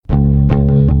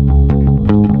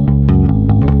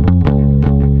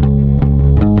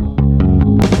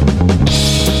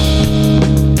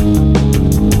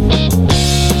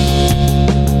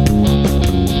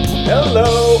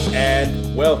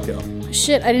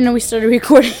shit, I didn't know we started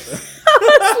recording.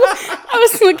 I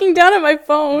was looking down at my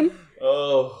phone.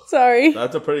 Oh. Sorry.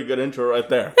 That's a pretty good intro right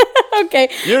there. Okay.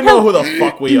 You know who the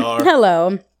fuck we are.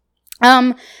 Hello.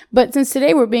 But since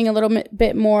today we're being a little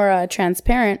bit more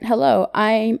transparent, hello,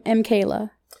 I am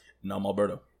Kayla. And I'm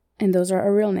Alberto. And those are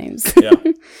our real names. Yeah.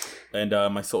 And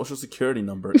my social security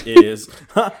number is...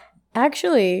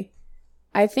 Actually,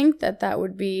 I think that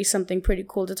would be something pretty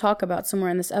cool to talk about somewhere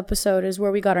in this episode, is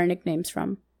where we got our nicknames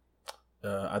from.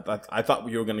 I thought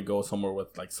you were going to go somewhere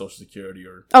with like social security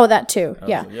or... Oh, that too.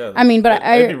 Yeah. Yeah. I mean, but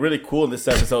it'd be really cool in this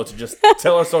episode to just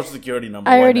tell our social security number.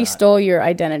 I already stole your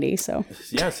identity, so...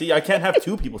 Yeah, see, I can't have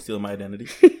two people stealing my identity.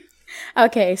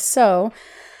 Okay, so...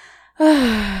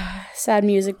 sad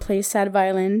music plays, sad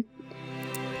violin.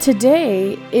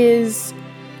 Today is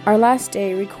our last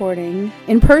day recording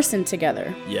in person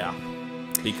together. Yeah,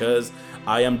 because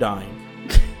I am dying.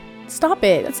 Stop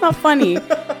it. That's not funny.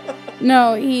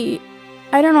 No,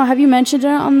 I don't know. Have you mentioned it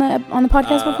on the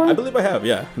podcast before? I believe I have,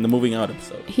 yeah, in the moving out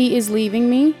episode. He is leaving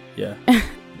me. Yeah.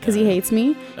 Because he hates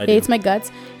me. He hates my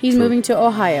guts. He's moving to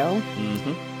Ohio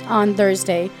on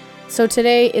Thursday. So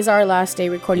today is our last day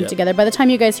recording together. By the time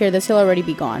you guys hear this, he'll already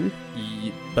be gone.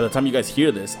 By the time you guys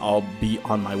hear this, I'll be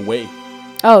on my way.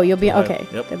 Oh, you'll be... Okay.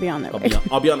 Yep. They'll be on their way.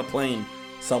 I'll be on a plane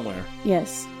somewhere.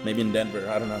 Yes. Maybe in Denver.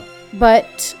 I don't know.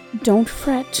 But don't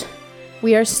fret.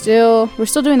 We're still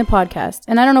doing the podcast.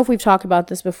 And I don't know if we've talked about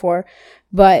this before,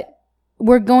 but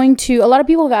we're going to... A lot of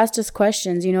people have asked us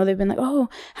questions. You know, they've been like, oh,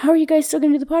 how are you guys still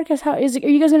going to do the podcast? Are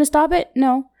you guys going to stop it?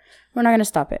 No. We're not going to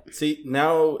stop it. See,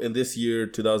 now in this year,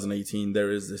 2018, there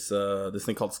is this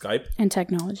thing called Skype. And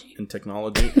technology.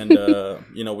 And,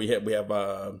 you know, we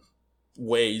have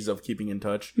ways of keeping in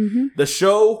touch. Mm-hmm. The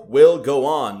show will go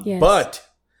on. Yes. But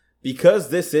because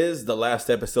this is the last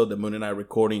episode that Moon and I are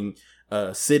recording,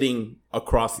 sitting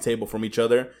across the table from each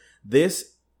other,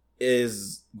 this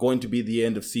is going to be the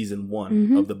end of season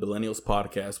 1 of the Millennials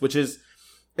podcast, which is...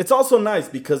 It's also nice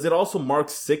because it also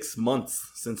marks 6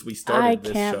 months since we started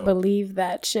this show. I can't believe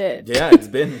that shit. Yeah, it's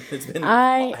been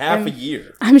half a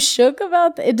year. I'm shook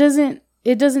about that. It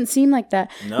doesn't seem like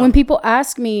that. No. When people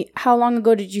ask me, how long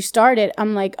ago did you start it?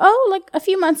 I'm like, oh, like a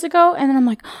few months ago. And then I'm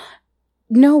like,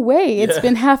 no way. It's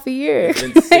been half a year. It's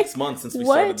been 6 months since we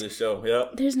started this show.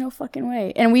 Yep. There's no fucking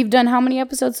way. And we've done how many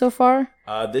episodes so far?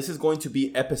 This is going to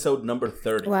be episode number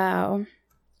 30. Wow.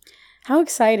 How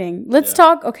exciting. Let's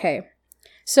talk. Okay.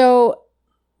 So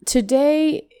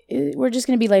today we're just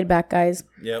going to be laid back, guys.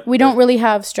 Yep. We don't really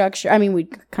have structure. I mean, we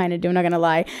kind of do, I'm not going to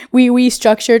lie. We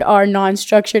structured our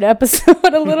non-structured episode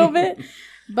a little bit,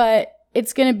 but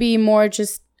it's going to be more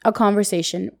just a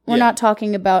conversation. We're not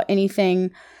talking about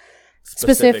anything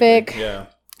specific. Yeah.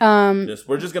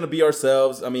 We're just going to be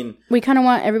ourselves. I mean, we kind of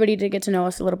want everybody to get to know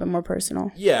us a little bit more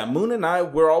personal. Yeah. Moon and I,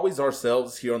 we're always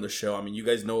ourselves here on the show. I mean, you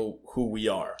guys know who we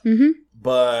are,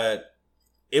 but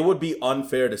it would be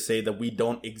unfair to say that we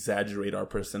don't exaggerate our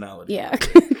personality. Yeah,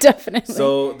 definitely.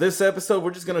 So this episode,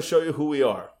 we're just going to show you who we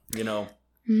are, you know.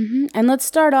 And let's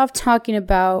start off talking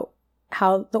about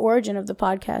how the origin of the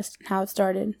podcast, how it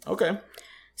started. Okay.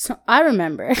 So I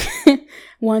remember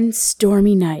one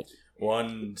stormy night.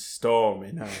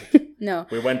 No.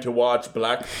 We went to watch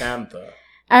Black Panther.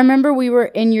 I remember we were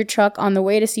in your truck on the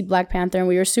way to see Black Panther, and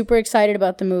we were super excited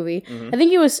about the movie. I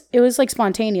think it was like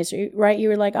spontaneous, right? You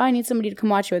were like, oh, I need somebody to come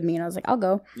watch it with me. And I was like, I'll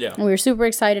go. Yeah. And we were super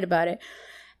excited about it.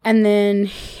 And then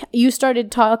you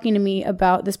started talking to me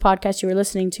about this podcast you were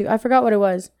listening to. I forgot what it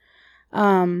was.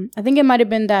 I think it might have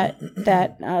been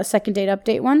that second date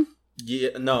update one.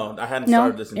 Yeah, no, I hadn't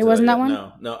started listening to it. It wasn't that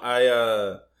one? No,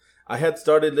 I had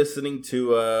started listening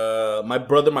to My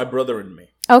Brother and Me.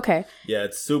 Okay. Yeah,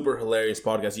 it's super hilarious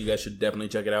podcast. You guys should definitely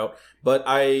check it out. But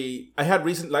I had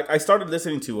I started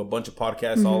listening to a bunch of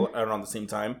podcasts all around the same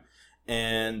time,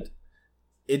 and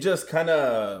it just kind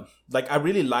of I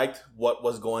really liked what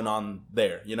was going on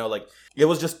there. You know, like it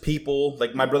was just people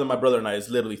like My Brother and I is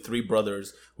literally 3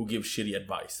 brothers who give shitty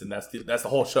advice, and that's the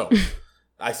whole show.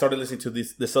 I started listening to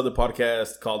this other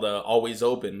podcast called Always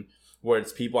Open, where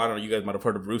it's people, I don't know, you guys might have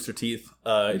heard of Rooster Teeth.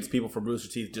 It's people from Rooster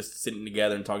Teeth just sitting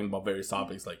together and talking about various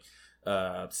topics like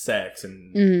sex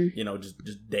and, you know, just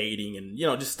dating and, you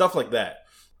know, just stuff like that.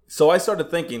 So I started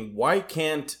thinking, why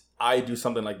can't I do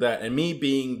something like that? And me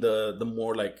being the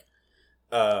more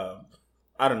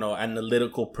I don't know,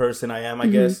 analytical person I am, I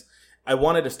guess, I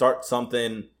wanted to start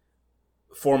something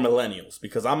for millennials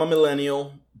because I'm a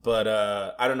millennial, but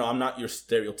I don't know, I'm not your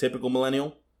stereotypical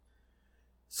millennial.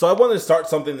 So I wanted to start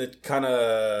something that kind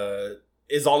of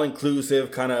is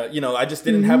all-inclusive, kind of, you know, I just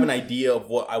didn't have an idea of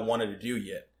what I wanted to do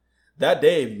yet. That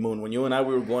day, Moon, when you and I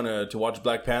we were going to watch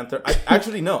Black Panther, I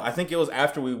think it was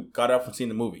after we got out from seeing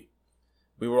the movie.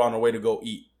 we were on our way to go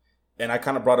eat. And I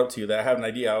kind of brought up to you that I had an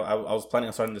idea. I was planning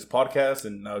on starting this podcast,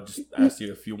 and I just asked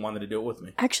you if you wanted to do it with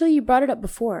me. Actually, you brought it up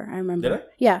before, I remember. Did I?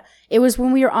 Yeah. It was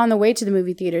when we were on the way to the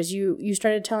movie theaters. You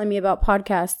started telling me about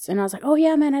podcasts, and I was like, oh,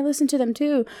 yeah, man, I listen to them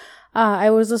too.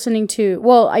 I was listening to,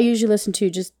 I usually listen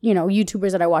to just,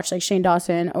 YouTubers that I watch, like Shane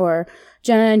Dawson or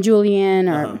Jenna and Julian,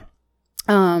 or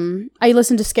I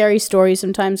listen to Scary Stories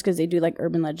sometimes because they do like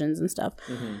urban legends and stuff.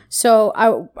 Mm-hmm. So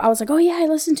I was like, oh, yeah, I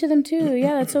listen to them too.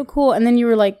 Yeah, that's so cool. And then you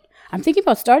were like, I'm thinking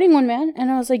about starting one, man. And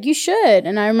I was like, you should.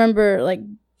 And I remember like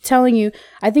telling you,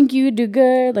 I think you would do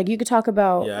good. Like you could talk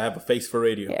about. Yeah, I have a face for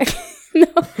radio. Yeah. No.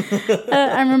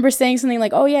 I remember saying something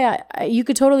like, oh yeah, you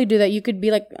could totally do that. You could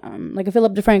be like a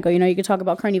Philip DeFranco, you could talk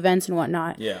about current events and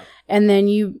whatnot. Yeah. And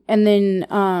then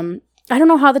I don't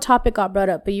know how the topic got brought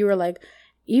up, but you were like,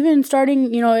 even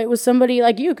starting, it was somebody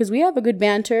like you, because we have a good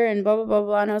banter and blah, blah, blah,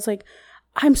 blah. And I was like,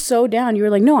 I'm so down. You were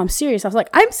like, no, I'm serious. I was like,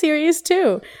 I'm serious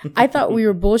too. I thought we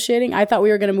were bullshitting. I thought we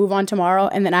were going to move on tomorrow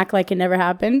and then act like it never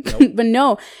happened. Nope. But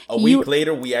no. A week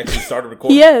later, we actually started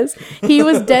recording. Yes. He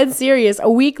was dead serious.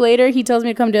 A week later, he tells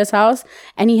me to come to his house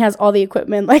and he has all the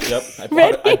equipment. Like, yep.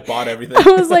 I bought everything.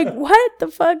 I was like, what the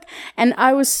fuck? And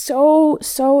I was so,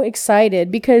 so excited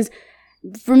because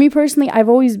for me personally, I've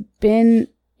always been,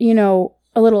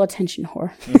 a little attention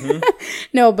whore. Mm-hmm.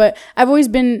 No, but I've always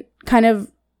been kind of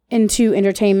into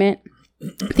entertainment,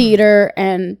 theater,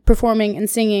 and performing and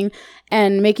singing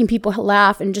and making people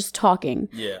laugh and just talking.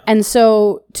 Yeah. And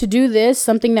so to do this,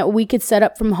 something that we could set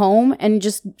up from home and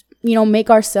just, make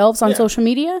ourselves on social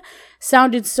media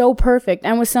sounded so perfect.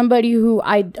 And with somebody who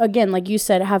I, again, like you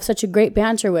said, have such a great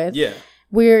banter with. Yeah.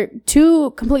 We're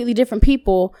two completely different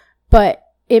people, but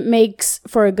it makes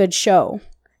for a good show.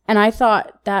 And I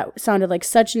thought that sounded like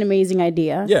such an amazing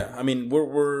idea. Yeah. I mean,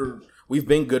 we've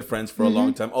been good friends for a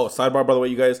long time. Oh, sidebar, by the way,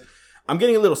 you guys, I'm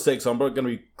getting a little sick, so I'm going to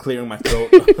be clearing my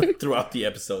throat throughout the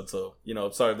episode. So,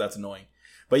 sorry if that's annoying.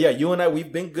 But yeah, you and I,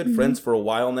 we've been good friends for a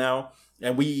while now.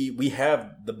 And we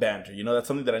have the banter. That's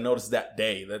something that I noticed that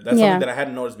day. That's something that I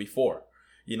hadn't noticed before.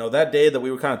 That day that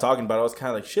we were kind of talking about, I was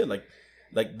kind of like, shit,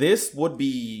 like this would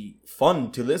be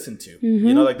fun to listen to.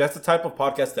 Mm-hmm. That's the type of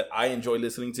podcast that I enjoy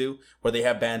listening to, where they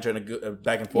have banter and a good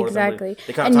back and forth. Exactly.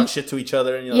 They kind of talk shit to each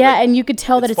other. And, and you could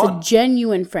tell that it's a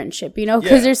genuine friendship,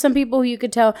 because there's some people who you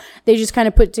could tell they just kind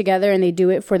of put together and they do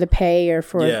it for the pay or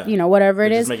for, whatever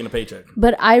it is. Just making a paycheck.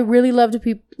 But I really love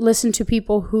to listen to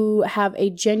people who have a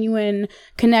genuine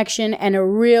connection and a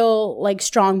real,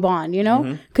 strong bond,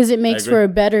 because it makes for a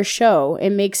better show.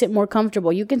 It makes it more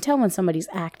comfortable. You can tell when somebody's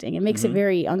acting. It makes it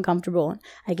very uncomfortable.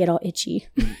 I get all itchy.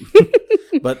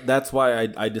 But that's why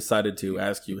I decided to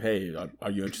ask you, hey,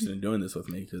 are you interested in doing this with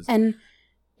me? And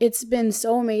it's been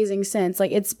so amazing since.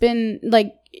 It's been,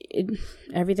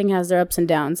 everything has their ups and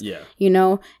downs. Yeah.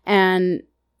 And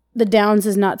the downs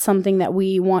is not something that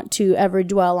we want to ever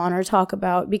dwell on or talk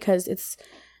about because it's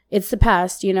the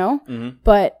past, Mm-hmm.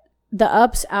 But the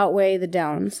ups outweigh the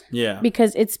downs. Yeah.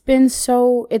 Because it's been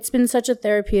such a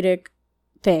therapeutic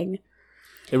thing.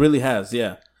 It really has,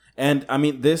 yeah. And I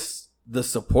mean, the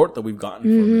support that we've gotten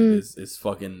from it is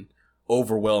fucking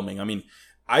overwhelming. I mean,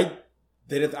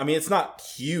 it's not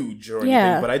huge or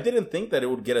anything, but I didn't think that it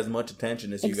would get as much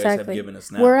attention as you guys have given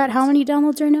us now. We're at how many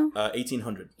downloads right now?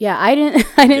 1,800. Yeah, I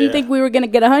didn't think we were gonna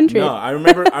get 100. No, I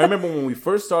remember when we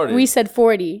first started. We said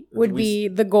 40 would be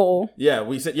the goal. Yeah,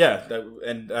 we said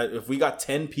if we got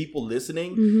 10 people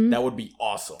listening, that would be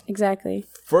awesome. Exactly.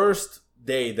 First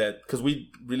day because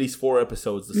we released 4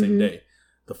 episodes the same day.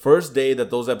 The first day that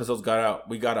those episodes got out,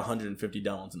 we got 150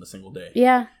 downloads in a single day.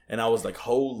 Yeah. And I was like,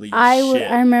 holy shit.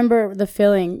 I remember the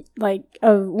feeling,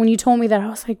 when you told me that, I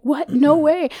was like, what? No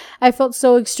way. I felt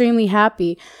so extremely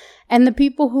happy. And the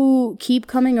people who keep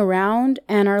coming around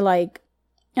and are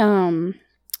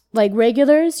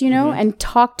regulars, and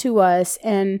talk to us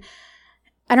and,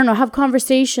 I don't know, have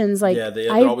conversations.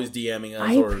 They're always DMing us.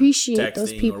 I appreciate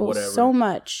those people so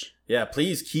much. Yeah,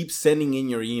 please keep sending in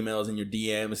your emails and your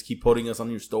DMs. Keep putting us on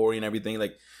your story and everything.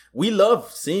 We love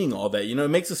seeing all that. It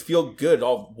makes us feel good,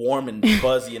 all warm and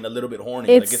fuzzy and a little bit horny.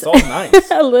 It's all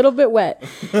nice. A little bit wet.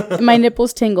 My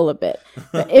nipples tingle a bit.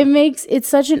 But it's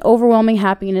such an overwhelming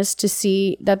happiness to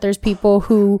see that there's people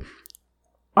who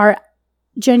are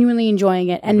genuinely enjoying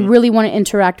it and really want to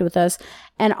interact with us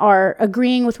and are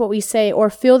agreeing with what we say or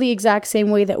feel the exact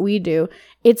same way that we do.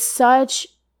 It's such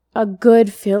a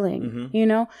good feeling,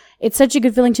 It's such a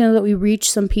good feeling to know that we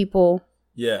reach some people.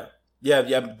 Yeah,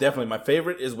 definitely. My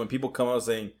favorite is when people come out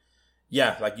saying,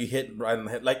 yeah, you hit right on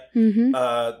the head.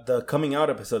 The coming out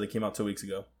episode that came out 2 weeks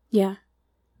ago. Yeah.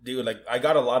 Dude, I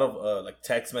got a lot of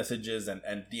text messages and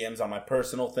DMs on my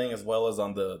personal thing as well as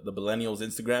on the Millennials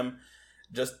Instagram.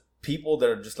 Just people that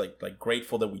are just like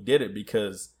grateful that we did it,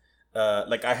 because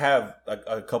like I have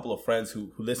a couple of friends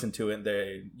who listen to it, and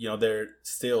they're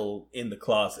still in the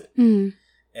closet,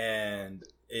 and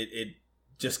it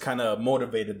just kind of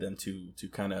motivated them to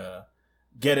kind of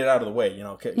get it out of the way,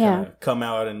 kind of come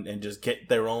out and just get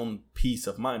their own peace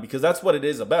of mind, because that's what it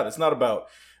is about. It's not about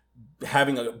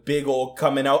having a big old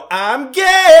coming out, I'm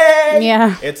gay.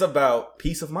 Yeah. It's about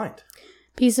peace of mind.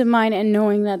 Peace of mind, and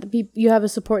knowing that you have a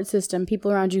support system,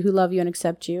 people around you who love you and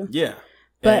accept you. Yeah.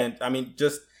 And I mean,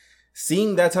 just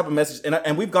seeing that type of message,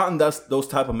 and we've gotten those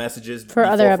type of messages for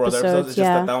other episodes. It's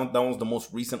just that was the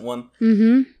most recent one.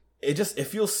 Mm-hmm. It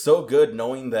feels so good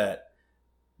knowing that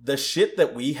the shit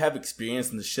that we have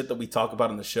experienced and the shit that we talk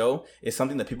about in the show is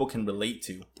something that people can relate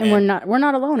to. And we're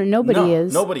not alone, and nobody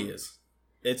is. Nobody is.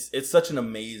 It's such an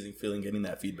amazing feeling getting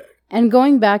that feedback. And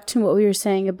going back to what we were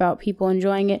saying about people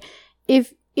enjoying it,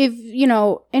 if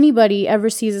anybody ever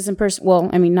sees us in person, well,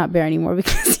 I mean, not Bear anymore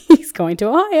because he's going to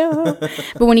Ohio,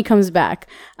 but when he comes back,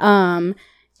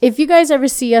 if you guys ever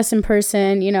see us in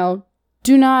person,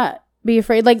 do not be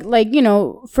afraid. Like,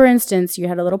 for instance, you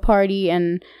had a little party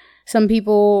and some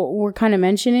people were kind of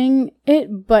mentioning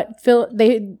it, but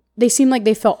they seemed like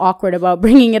they felt awkward about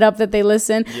bringing it up, that they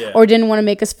listened or didn't want to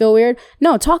make us feel weird.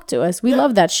 No, talk to us. We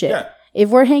love that shit. Yeah. If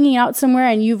we're hanging out somewhere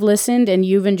and you've listened and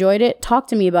you've enjoyed it, talk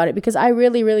to me about it, because I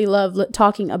really, really love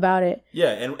talking about it.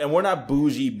 Yeah, and we're not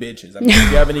bougie bitches. I mean, if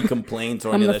you have any complaints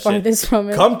or any of that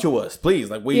shit, come to us, please.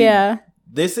 Like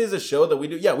this is a show that we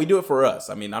do. Yeah, we do it for us.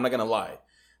 I mean, I'm not going to lie.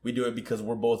 We do it because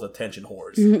we're both attention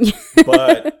whores.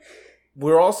 But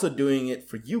we're also doing it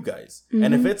for you guys. Mm-hmm.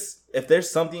 And if there's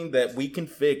something that we can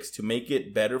fix to make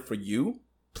it better for you,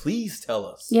 please tell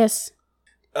us. Yes.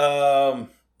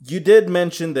 You did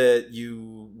mention that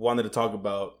you wanted to talk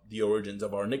about the origins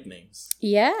of our nicknames.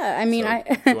 Yeah, I mean, so,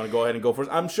 you want to go ahead and go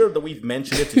first? I'm sure that we've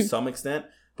mentioned it to some extent,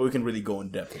 but we can really go in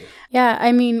depth with it. Yeah,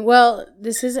 I mean, well,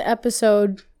 this is an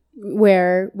episode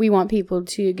where we want people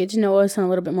to get to know us on a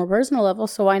little bit more personal level,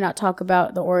 so why not talk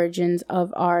about the origins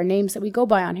of our names that we go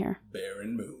by on here? Bear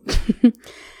and Moon.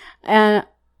 And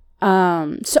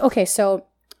so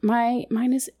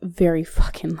mine is very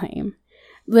fucking lame.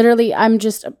 Literally, I'm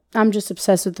just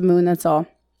obsessed with the moon. That's all.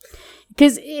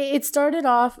 Because it started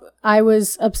off, I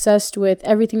was obsessed with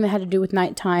everything that had to do with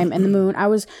nighttime and the moon. I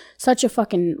was such a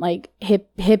fucking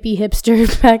hippie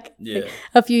hipster back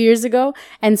a few years ago,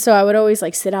 and so I would always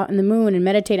sit out in the moon and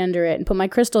meditate under it and put my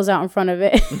crystals out in front of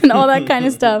it and all that kind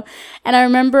of stuff. And I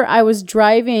remember I was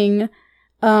driving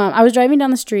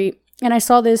down the street and I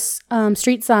saw this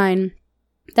street sign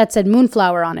that said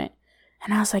Moonflower on it,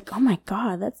 and I was like, oh my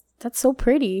god, that's so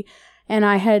pretty. And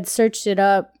I had searched it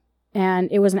up,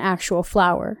 and it was an actual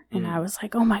flower. And I was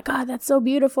like, oh my god, that's so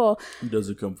beautiful. Does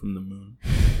it come from the moon?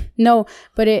 No,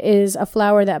 but it is a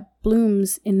flower that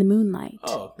blooms in the moonlight.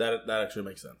 Oh, that actually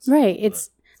makes sense. Right.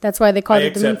 That's why they called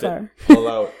it the moonflower.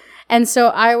 Allow it. And so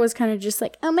I was kind of just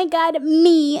like, oh my god,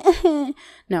 me.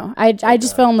 No, I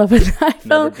just fell in love with that.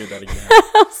 Never do that again.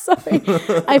 I'm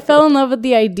sorry. I fell in love with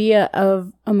the idea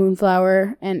of a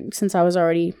moonflower, and since I was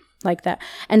already like that.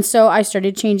 And so I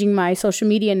started changing my social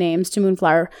media names to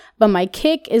Moonflower. But my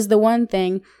kick is the one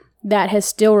thing that has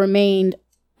still remained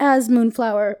as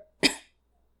Moonflower.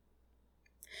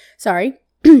 Sorry.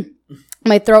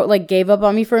 My throat gave up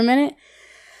on me for a minute.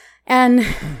 And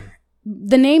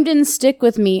the name didn't stick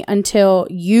with me until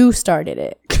you started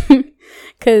it.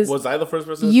 Was I the first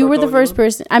person? You were the first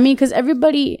person. I mean, because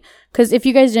if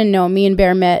you guys didn't know, me and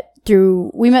Bear met through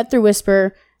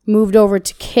Whisper, moved over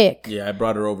to Kick. Yeah, I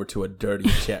brought her over to a dirty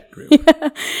chat group. Yeah.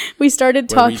 We started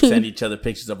talking. We send each other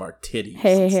pictures of our titties.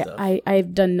 Hey,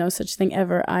 I've done no such thing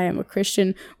ever. I am a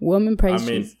Christian woman. Praise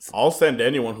Jesus. I'll send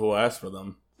anyone who asks for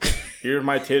them. Here's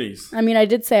my titties. I mean, I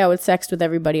did say I would sext with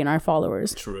everybody in our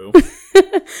followers. True.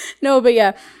 No, but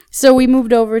yeah. So we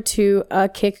moved over to a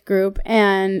Kick group,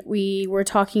 and we were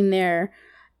talking there.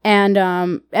 And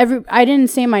I didn't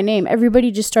say my name. Everybody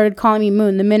just started calling me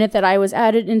Moon. The minute that I was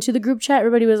added into the group chat,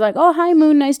 everybody was like, "Oh, hi,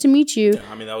 Moon. Nice to meet you."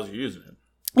 Yeah, I mean, that was your username.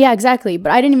 Yeah, exactly.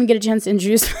 But I didn't even get a chance to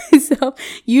introduce myself.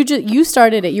 You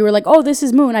started it. You were like, "Oh, this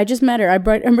is Moon. I just met her. I'm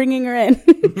bringing her in."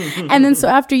 And then so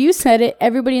after you said it,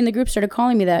 everybody in the group started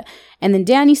calling me that. And then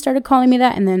Danny started calling me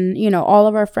that. And then, all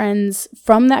of our friends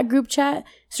from that group chat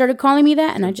started calling me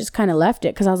that. And I just kind of left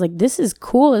it because I was like, this is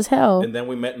cool as hell. And then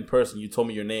we met in person. You told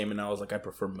me your name and I was like, I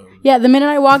prefer Moon. Yeah, the minute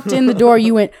I walked in the door,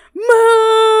 you went,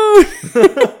 Moon!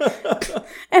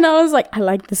 And I was like, I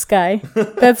like this guy.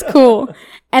 That's cool.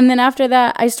 And then after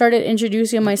that, I started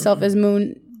introducing myself as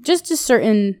Moon just to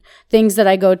certain things that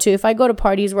I go to. If I go to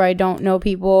parties where I don't know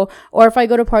people, or if I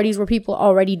go to parties where people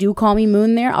already do call me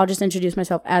Moon there, I'll just introduce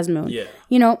myself as Moon. Yeah.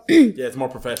 You know? Yeah, it's more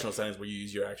professional settings where you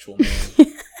use your actual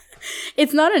name.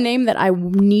 It's not a name that I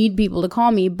need people to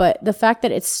call me, but the fact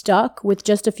that it's stuck with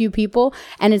just a few people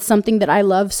and it's something that I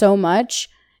love so much,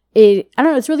 I don't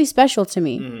know, it's really special to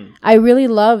me. Mm-hmm. I really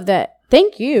love that.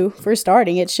 Thank you for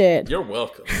starting it, shit. You're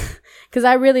welcome. Because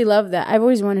I really love that. I've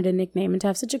always wanted a nickname and to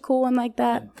have such a cool one like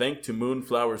that. And thank to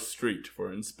Moonflower Street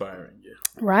for inspiring you.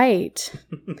 Right.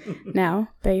 Now,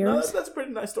 Bayers. No, that's a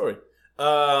pretty nice story.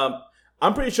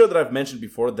 I'm pretty sure that I've mentioned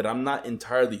before that I'm not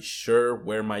entirely sure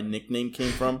where my nickname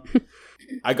came from.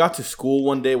 I got to school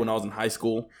one day when I was in high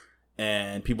school,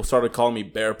 and people started calling me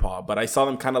Bear Paw, but I saw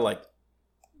them kind of like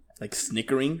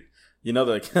snickering. You know,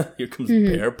 like, here comes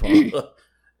Bear Paw.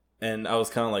 And I was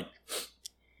kind of like,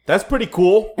 that's pretty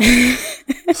cool.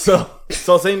 so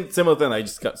same similar thing. I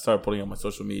just started putting on my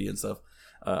social media and stuff.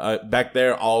 Back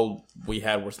there, all we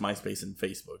had was MySpace and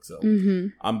Facebook. So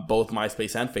I'm both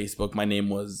MySpace and Facebook. My name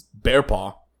was Bear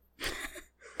Paw,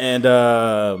 and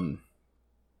I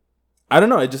don't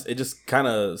know. It just kind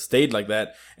of stayed like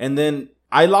that. And then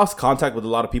I lost contact with a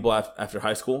lot of people after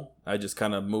high school. I just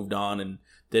kind of moved on and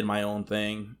did my own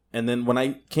thing. And then when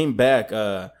I came back,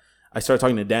 I started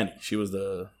talking to Danny. She was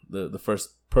the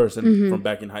first person from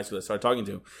back in high school I started talking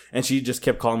to, and she just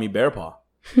kept calling me Bear Paw.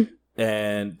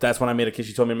 And that's when I made a kid.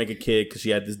 She told me to make a kid because she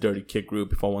had this dirty kid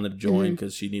group if I wanted to join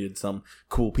because she needed some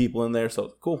cool people in there.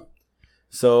 So cool.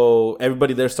 So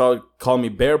everybody there started calling me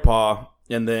Bear Paw,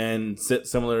 and then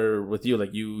similar with you,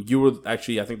 like you were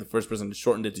actually I think the first person to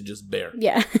shorten it to just Bear.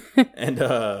 Yeah. And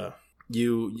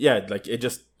like it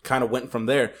just kind of went from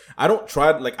there. I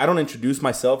don't introduce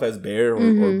myself as Bear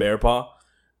or Bear Paw,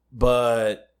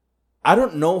 but I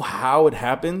don't know how it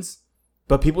happens,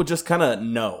 but people just kind of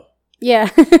know.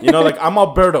 Yeah. You know, like, I'm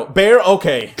Alberto. Bear?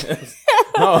 Okay.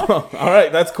 No, all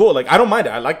right, that's cool. Like, I don't mind it.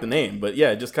 I like the name, but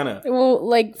yeah, just kind of. Well,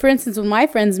 like, for instance, when my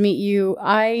friends meet you,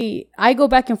 I go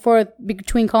back and forth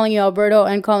between calling you Alberto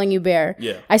and calling you Bear.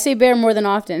 Yeah. I say Bear more than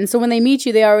often. So when they meet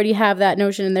you, they already have that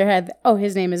notion in their head, oh,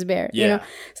 his name is Bear. Yeah. You know?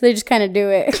 So they just kind of do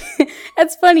it.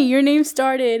 That's funny. Your name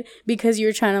started because you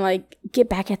were trying to, like, get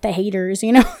back at the haters,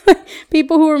 you know?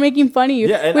 People who were making fun of you.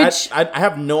 Yeah, and I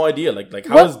have no idea. Like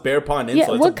how is Bear Paw an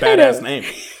insult? Yeah, it's a badass name.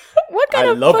 What kind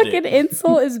of fucking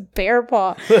insult is Bear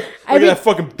Paw? Look at that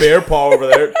fucking Bear Paw over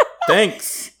there.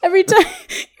 Thanks. Every time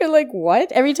you're like,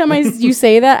 what? Every time you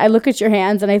say that, I look at your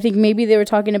hands and I think maybe they were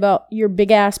talking about your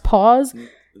big ass paws.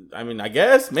 I mean, I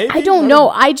guess maybe. I don't know.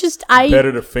 I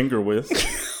better to finger with.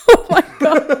 Oh my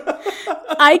god.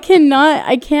 I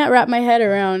can't wrap my head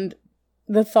around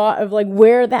the thought of like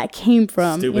where that came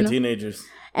from. Stupid teenagers.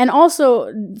 And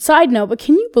also, side note, but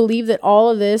can you believe that all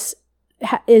of this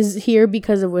is here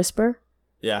because of Whisper?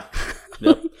 Yeah.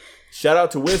 Yep. Shout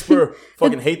out to Whisper.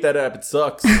 Fucking hate that app. It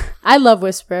sucks. I love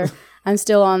Whisper. I'm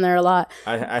still on there a lot.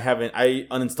 I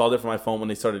uninstalled it from my phone when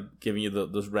they started giving you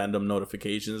those random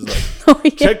notifications.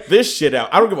 Like, check this shit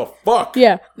out. I don't give a fuck.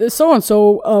 Yeah.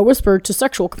 So-and-so whispered to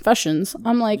sexual confessions.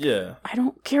 I'm like, yeah. I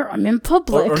don't care. I'm in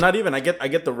public. Or not even. I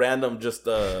get the random just,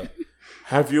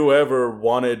 have you ever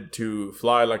wanted to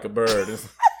fly like a bird?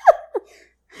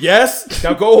 Yes.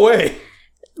 Now go away.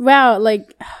 Wow.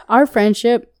 Like, our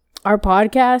friendship, our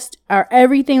podcast, our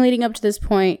everything leading up to this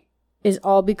point is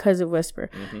all because of Whisper.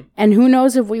 Mm-hmm. And who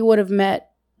knows if we would have met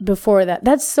before that.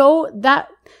 That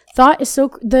thought is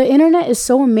so, the internet is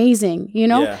so amazing, you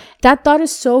know? Yeah. That thought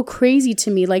is so crazy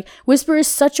to me. Like, Whisper is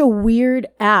such a weird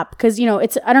app because, you know,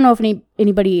 it's, I don't know if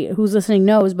anybody who's listening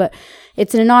knows, but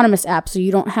it's an anonymous app. So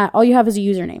you don't have, all you have is a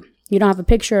username. You don't have a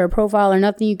picture or a profile or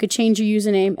nothing. You could change your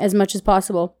username as much as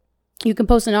possible. You can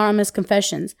post anonymous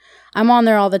confessions. I'm on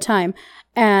there all the time.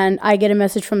 And I get a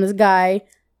message from this guy.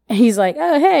 He's like,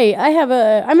 oh, hey,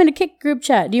 I'm in a Kik group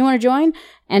chat. Do you want to join?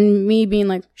 And me being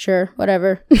like, sure,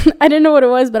 whatever. I didn't know what it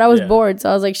was, but I was bored. So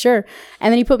I was like, sure.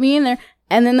 And then he put me in there.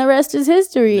 And then the rest is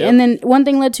history. Yep. And then one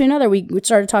thing led to another. We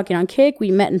started talking on Kik.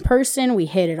 We met in person. We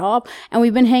hit it off. And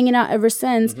we've been hanging out ever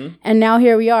since. Mm-hmm. And now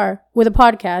here we are with a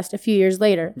podcast a few years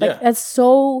later. Like, that's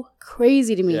so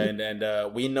crazy to me. Yeah,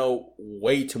 and we know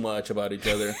way too much about each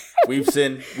other. We've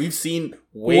seen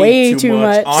way too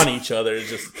much on each other. It's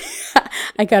just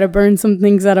I gotta burn some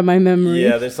things out of my memory.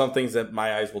 Yeah, there's some things that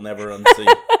my eyes will never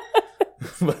unsee.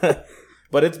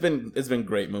 But it's been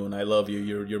great, Moon. I love you.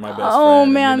 You're my best friend. Oh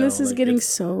man, this is getting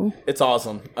so. It's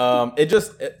awesome.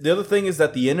 The other thing is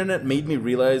that the internet made me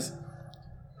realize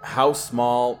how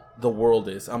small the world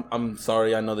is. I'm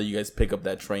sorry. I know that you guys pick up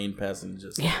that train passing.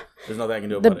 There's nothing I can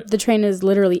do about it. The train is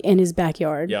literally in his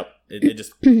backyard. Yep. It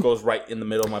just goes right in the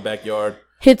middle of my backyard.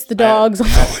 hits the dogs. I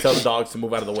have to tell the dogs to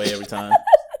move out of the way every time.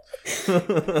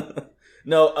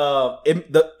 No,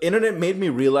 the internet made me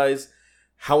realize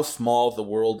how small the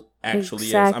world actually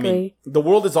is. I mean, the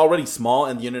world is already small,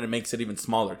 and the internet makes it even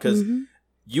smaller. Because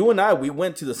you and I, we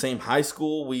went to the same high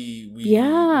school. We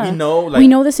know we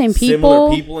know the same people,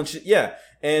 similar people and shit. Yeah.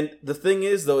 And the thing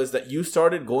is, though, is that you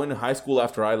started going to high school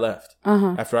after I left,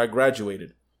 after I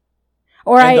graduated.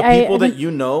 Or the people that you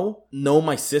know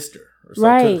my sister, or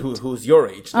right? Who's your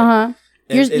age? Like,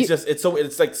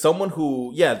 it's like someone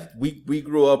who, we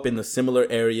grew up in a similar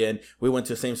area and we went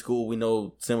to the same school. We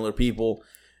know similar people,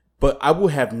 but I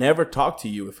would have never talked to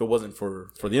you if it wasn't for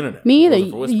the internet. Me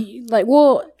either.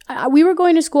 We were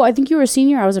going to school. I think you were a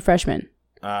senior. I was a freshman.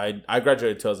 I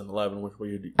graduated in 2011. Where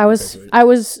you I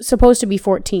was supposed to be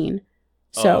 14.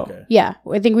 So, yeah,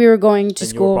 I think we were going to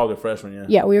school. You were probably a freshman, yeah.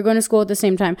 Yeah, we were going to school at the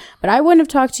same time. But I wouldn't have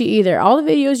talked to you either. All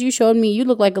the videos you showed me, you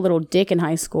looked like a little dick in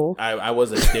high school. I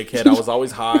was a dickhead. I was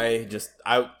always high.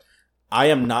 I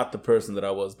am not the person that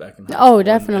I was back in high school. Oh,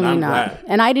 definitely and not. Glad.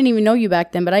 And I didn't even know you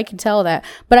back then, but I could tell that.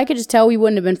 But I could just tell we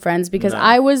wouldn't have been friends because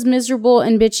I was miserable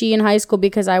and bitchy in high school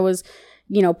because I was,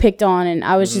 picked on and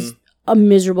I was just a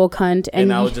miserable cunt.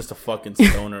 And I was just a fucking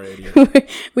stoner idiot.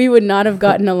 We would not have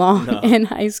gotten along in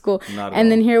high school.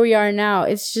 And then here we are now.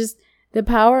 It's just the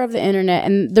power of the internet.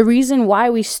 And the reason why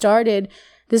we started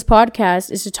this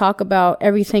podcast is to talk about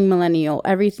everything millennial,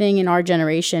 everything in our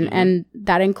generation. And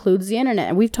that includes the internet.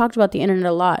 And we've talked about the internet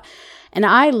a lot. And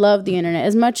I love the internet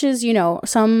as much as,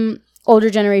 some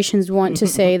older generations want to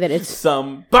say that it's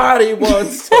somebody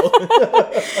wants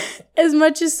to. As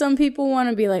much as some people want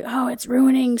to be like, oh, it's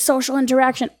ruining social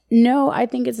interaction. No, I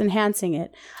think it's enhancing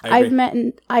it. I've met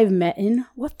in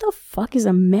what the fuck is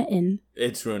a met in?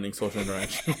 It's ruining social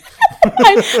interaction.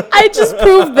 I just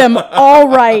proved them all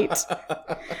right.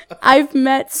 I've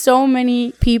met so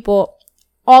many people.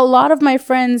 A lot of my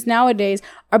friends nowadays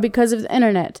are because of the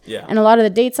internet. Yeah. And a lot of the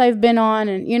dates I've been on,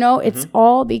 and it's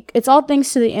all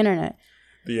thanks to the internet.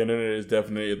 The internet is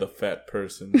definitely the fat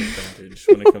person advantage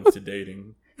when it comes to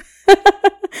dating.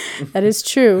 That is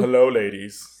true. Hello,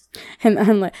 ladies.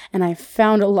 And I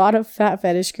found a lot of fat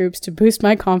fetish groups to boost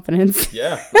my confidence.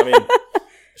 Yeah, I mean,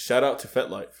 shout out to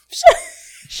FetLife.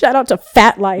 Shout out to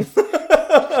Fat Life.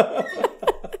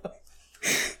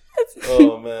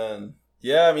 Oh man.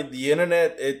 Yeah, I mean, the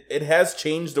internet, it has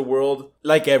changed the world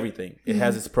like everything. It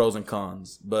has its pros and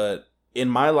cons. But in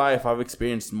my life, I've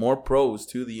experienced more pros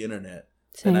to the internet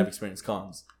than I've experienced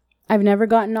cons. I've never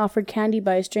gotten offered candy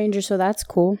by a stranger, so that's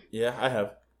cool. Yeah, I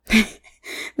have.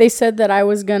 They said that I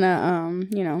was gonna,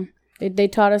 they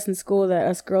taught us in school that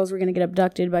us girls were gonna get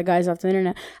abducted by guys off the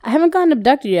internet. I haven't gotten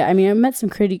abducted yet. I mean, I've met some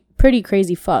pretty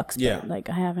crazy fucks. But,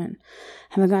 I haven't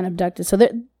gotten abducted. So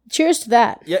cheers to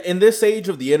that. Yeah, in this age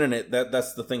of the internet,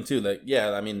 that's the thing too. Like,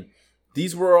 yeah, I mean,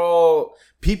 these were all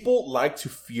people like to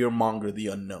fearmonger the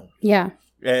unknown. Yeah,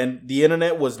 and the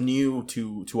internet was new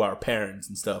to our parents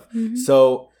and stuff.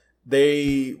 So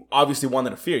they obviously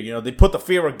wanted to fear. They put the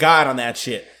fear of God on that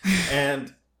shit,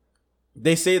 and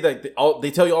they say that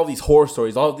they tell you all these horror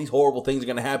stories, all of these horrible things are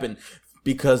going to happen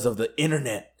because of the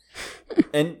internet.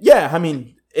 And yeah, I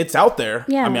mean, it's out there.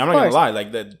 Yeah, I mean, I'm not gonna lie.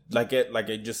 Like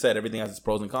I just said, everything has its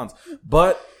pros and cons.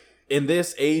 But in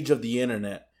this age of the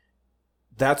internet,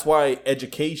 that's why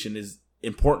education is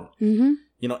important.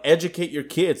 Educate your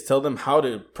kids. Tell them how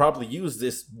to properly use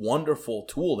this wonderful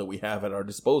tool that we have at our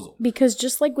disposal. Because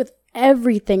just like with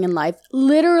everything in life,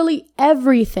 literally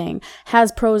everything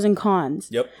has pros and cons.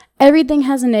 Yep. Everything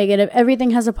has a negative.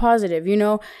 Everything has a positive.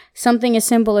 Something as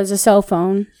simple as a cell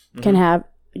phone can have,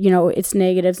 its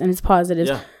negatives and its positives.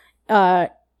 Yeah.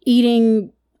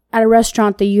 Eating at a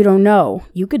restaurant that you don't know,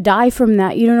 you could die from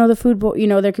that. You don't know the food,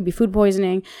 there could be food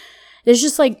poisoning. There's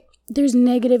just there's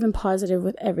negative and positive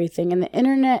with everything. And the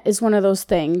internet is one of those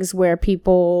things where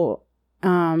people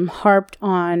harped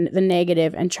on the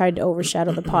negative and tried to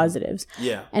overshadow the positives.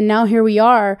 Yeah. And now here we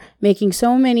are making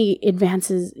so many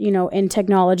advances, in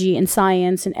technology and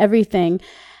science and everything.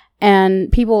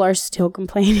 And people are still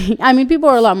complaining. I mean, people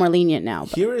are a lot more lenient now.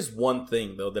 But. Here is one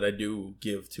thing, though, that I do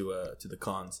give to the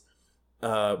cons.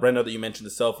 Right now that you mentioned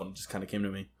the cell phone, it just kind of came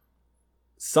to me.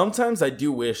 Sometimes I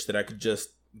do wish that I could just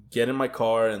get in my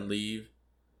car and leave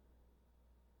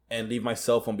my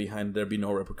cell phone behind. There'd be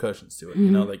no repercussions to it.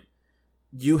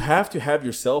 You have to have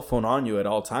your cell phone on you at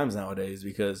all times nowadays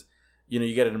because,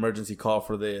 you get an emergency call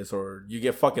for this, or you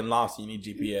get fucking lost and you need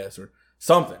GPS or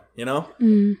something,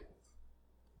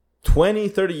 20,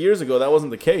 30 years ago, that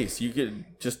wasn't the case. You could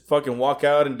just fucking walk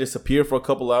out and disappear for a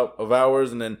couple of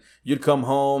hours, and then you'd come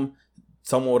home.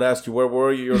 someone would ask you, where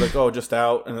were you? You're like, oh, just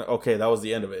out. And okay, that was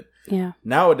the end of it. Yeah.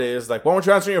 Nowadays, like, why weren't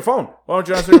you answering your phone? Why weren't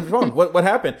you answering your phone? What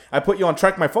happened? I put you on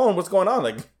track my phone. What's going on?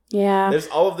 Like, yeah. There's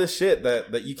all of this shit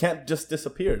that you can't just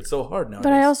disappear. It's so hard nowadays.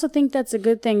 But I also think that's a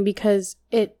good thing because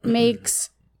it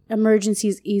makes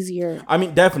emergencies easier. I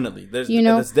mean, definitely.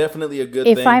 That's definitely a good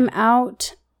thing. If I'm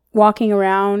out walking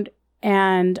around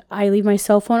and I leave my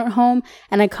cell phone at home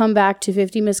and I come back to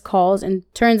 50 missed calls and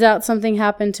turns out something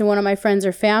happened to one of my friends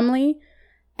or family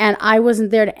and I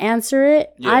wasn't there to answer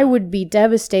it, I would be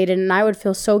devastated and I would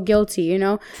feel so guilty, you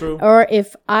know? True. Or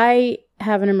if I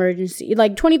have an emergency,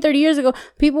 like 20, 30 years ago,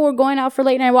 people were going out for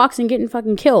late night walks and getting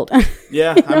fucking killed.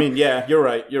 Yeah, I mean, yeah, you're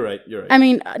right. I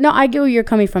mean, no, I get where you're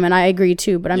coming from and I agree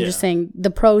too, but I'm just saying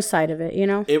the pro side of it, you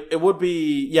know? It would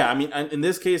be, yeah, I mean, in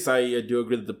this case, I do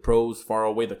agree that the pros far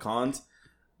outweigh the cons,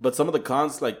 but some of the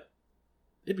cons, like,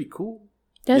 it'd be cool.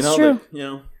 That's true. Like, you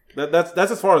know, that's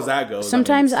as far as that goes.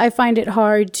 Sometimes I find it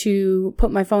hard to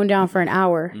put my phone down for an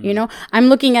hour. You know, I'm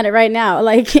looking at it right now,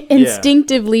 like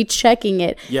instinctively checking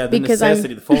it. Yeah, the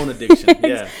necessity, the phone addiction.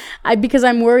 Yeah, because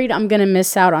I'm worried I'm gonna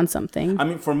miss out on something. I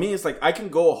mean, for me, it's like I can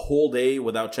go a whole day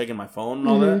without checking my phone and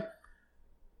all that.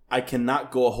 I cannot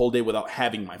go a whole day without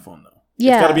having my phone though.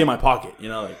 Yeah, it's got to be in my pocket. You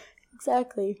know, like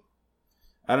exactly.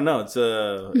 I don't know. It's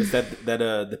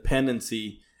that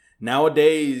dependency.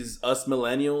 Nowadays, us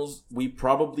millennials, we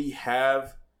probably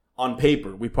have, on paper,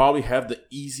 the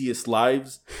easiest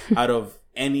lives out of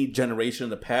any generation in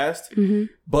the past.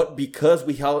 But because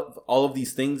we have all of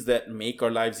these things that make our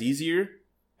lives easier,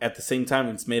 at the same time,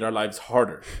 it's made our lives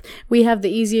harder. We have the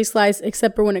easiest lives,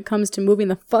 except for when it comes to moving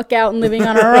the fuck out and living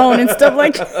on our own and stuff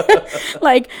like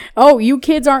like, oh, you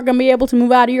kids aren't going to be able to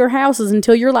move out of your houses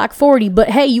until you're like 40. But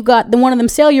hey, you got one of them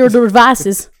cellular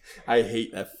devices. I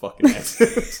hate that fucking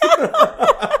accent.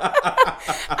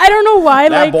 I don't know why.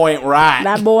 That boy ain't right.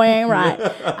 That boy ain't right.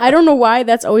 I don't know why.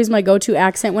 That's always my go-to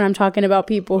accent when I'm talking about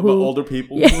people who... About older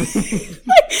people? Yeah.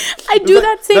 I do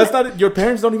that same... That's not... Your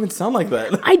parents don't even sound like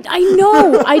that. I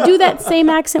know. I do that same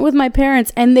accent with my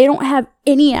parents, and they don't have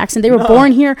any accent. They were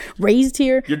born here, raised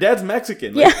here. Your dad's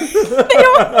Mexican. Yeah. They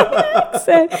don't have an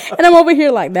accent. And I'm over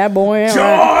here like, that boy ain't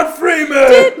John right.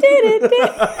 Freeman!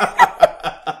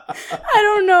 I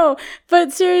don't know,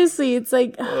 but seriously, it's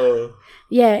like,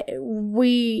 yeah,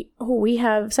 we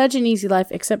have such an easy life,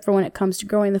 except for when it comes to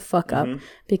growing the fuck up,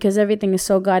 because everything is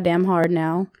so goddamn hard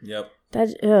now. Yep.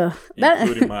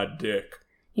 Including my dick.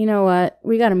 You know what?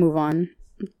 We got to move on.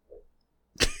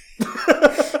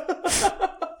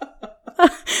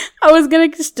 I was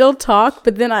gonna still talk,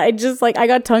 but then I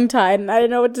got tongue tied and I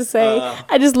didn't know what to say.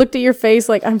 I just looked at your face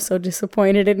like, I'm so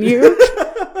disappointed in you.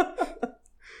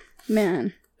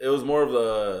 Man. It was more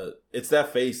of it's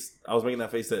that face. I was making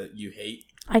that face that you hate.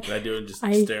 I do and just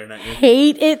staring at you. I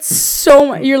hate it so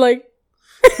much. You're like,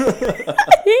 I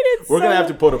hate it We're going to have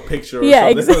to put a picture or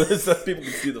something so people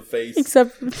can see the face.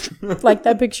 Except like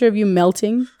that picture of you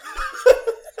melting.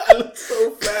 I look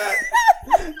so fat.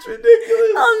 It's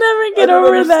ridiculous. I'll never get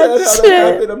over that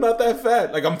shit. I'm not that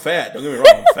fat. Like, I'm fat. Don't get me wrong.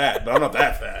 I'm fat, but I'm not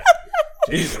that fat.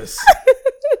 Jesus.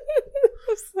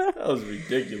 That was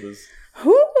ridiculous.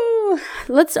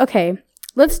 Let's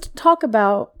talk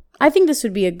about, I think this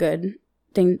would be a good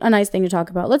thing, a nice thing to talk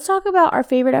about. Let's talk about our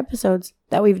favorite episodes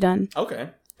that we've done. Okay.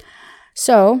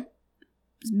 So,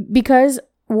 because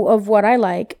of what I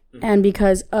like and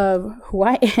because of who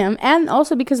I am and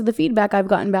also because of the feedback I've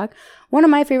gotten back, one of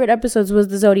my favorite episodes was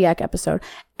the Zodiac episode.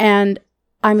 And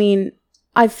I mean,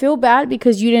 I feel bad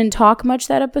because you didn't talk much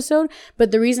that episode,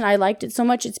 but the reason I liked it so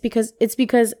much, it's because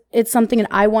it's something that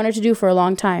I wanted to do for a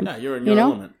long time. Yeah, you're in your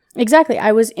element. Exactly.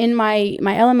 I was in my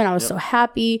element. I was so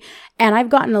happy, and I've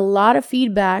gotten a lot of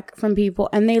feedback from people,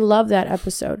 and they love that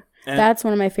episode. And that's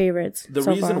one of my favorites. The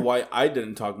reason why I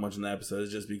didn't talk much in that episode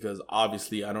is just because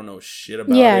obviously I don't know shit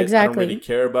about it. Yeah, exactly. I don't really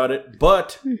care about it,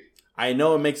 but I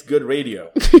know it makes good radio,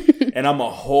 and I'm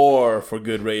a whore for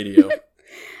good radio.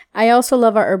 I also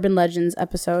love our Urban Legends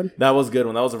episode. That was a good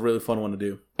one. That was a really fun one to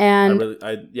do. And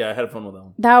I had fun with that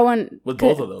one. That one with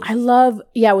both of those. I love,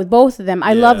 with both of them.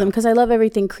 I love them because I love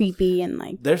everything creepy and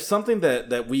like. There's something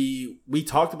that we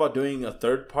talked about doing a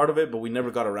third part of it, but we never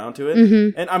got around to it.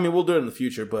 And I mean, we'll do it in the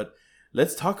future. But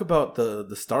let's talk about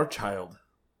the Star Child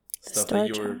stuff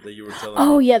that you were telling.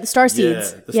 Oh yeah, the Star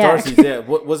Seeds. Yeah, the Star Seeds. Yeah,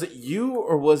 was it you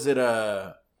or was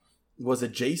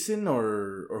it Jason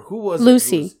or who was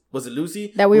Lucy? It? Was it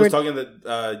Lucy? That we were talking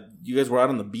that you guys were out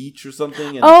on the beach or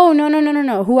something? And no.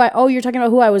 You're talking about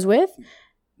who I was with?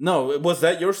 No, was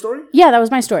that your story? Yeah, that was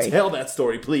my story. Tell that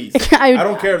story, please. I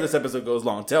don't care if this episode goes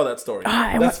long. Tell that story.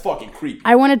 That's fucking creepy.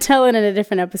 I want to tell it in a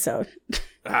different episode.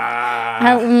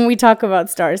 When we talk about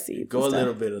Star Seeds. Go a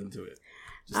little bit into it.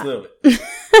 Just a little bit.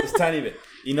 Just a tiny bit.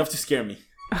 Enough to scare me.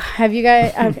 Have you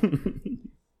guys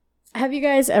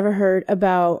ever heard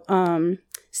about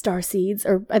star seeds?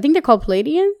 Or I think they're called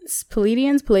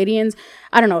Pleiadians.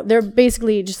 I don't know. They're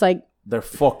basically just like, they're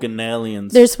fucking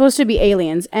aliens. They're supposed to be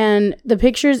aliens. And the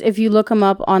pictures, if you look them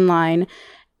up online,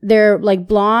 they're like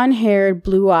blonde-haired,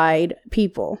 blue-eyed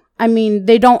people. I mean,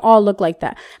 they don't all look like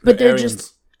that, but they're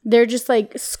just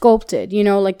like sculpted, you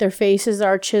know, like their faces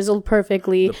are chiseled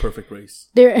perfectly. The perfect race.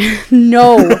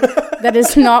 No, that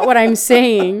is not what I'm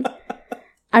saying.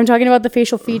 I'm talking about the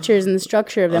facial features and the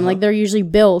structure of them. Like they're usually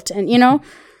built and, you know,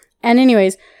 and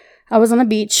anyways, I was on the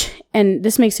beach and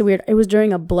this makes it weird. It was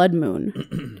during a blood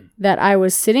moon that I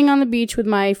was sitting on the beach with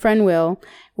my friend Will.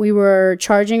 We were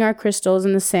charging our crystals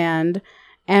in the sand.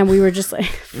 And we were just like,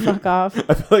 fuck off.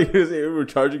 I feel like we were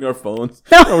charging our phones.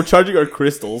 No, we're charging our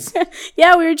crystals.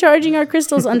 Yeah, we were charging our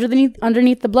crystals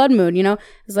underneath the blood moon, you know?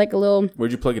 It's like a little...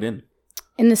 Where'd you plug it in?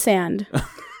 In the sand.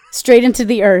 Straight into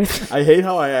the earth. I hate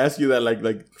how I ask you that,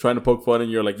 like trying to poke fun,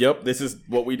 and you're like, yep, this is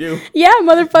what we do. Yeah,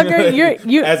 motherfucker.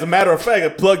 you. As a matter of fact, I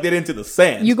plugged it into the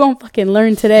sand. You gonna fucking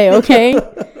learn today, okay?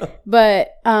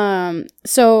 But,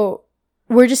 so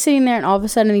we're just sitting there, and all of a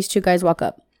sudden, these two guys walk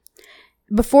up.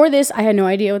 Before this, I had no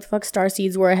idea what the fuck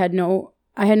starseeds were. I had no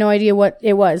idea what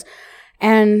it was.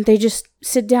 And they just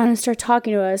sit down and start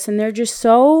talking to us. And they're just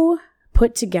so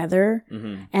put together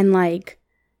and like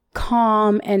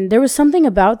calm. And there was something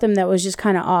about them that was just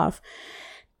kind of off.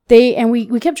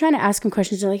 We kept trying to ask them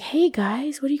questions. They're like, hey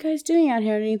guys, what are you guys doing out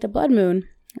here underneath the blood moon?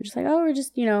 We're just like, oh, we're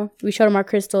just, you know, we showed them our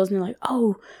crystals. And they're like,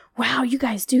 oh, wow, you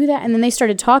guys do that? And then they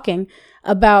started talking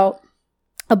about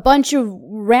a bunch of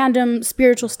random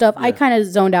spiritual stuff. Yeah. I kind of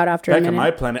zoned out after a minute. Back in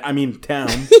my planet. I mean, town.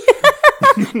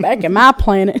 Back in my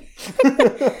planet.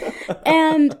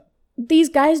 And these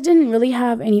guys didn't really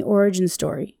have any origin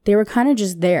story. They were kind of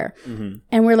just there.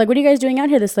 And we're like, what are you guys doing out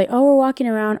here this late? Oh, we're walking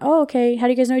around. Oh, okay. How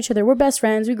do you guys know each other? We're best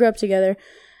friends. We grew up together.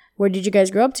 Where did you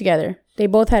guys grow up together? They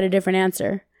both had a different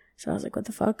answer. So I was like, what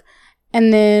the fuck?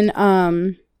 And then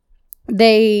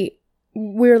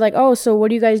we were like, oh, so what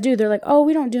do you guys do? They're like, oh,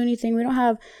 we don't do anything. We don't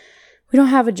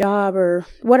have a job or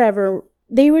whatever.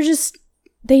 They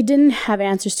didn't have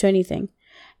answers to anything.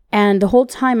 And the whole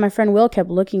time my friend Will kept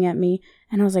looking at me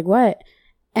and I was like, what?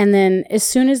 And then as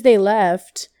soon as they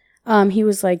left, he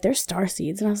was like, they're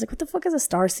starseeds. And I was like, what the fuck is a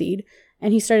starseed?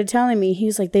 And he started telling me, he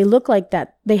was like, they look like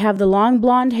that. They have the long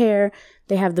blonde hair.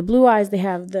 They have the blue eyes. They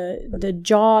have the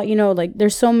jaw, you know, like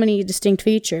there's so many distinct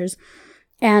features.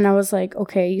 And I was like,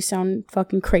 okay, you sound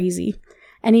fucking crazy.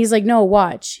 And he's like, no,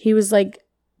 watch. He was like,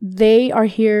 they are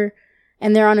here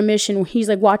and they're on a mission. He's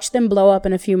like, watch them blow up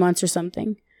in a few months or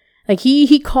something. Like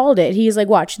he called it. He's like,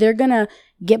 watch, they're going to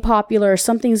get popular.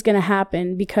 Something's going to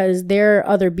happen because they're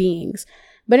other beings.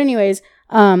 But anyways,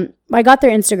 I got their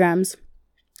Instagrams.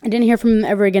 I didn't hear from them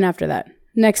ever again after that.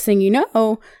 Next thing you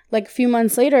know, like a few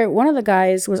months later, one of the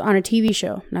guys was on a TV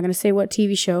show. I'm not going to say what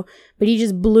TV show, but he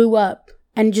just blew up.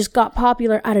 And just got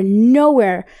popular out of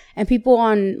nowhere. And people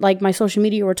on like my social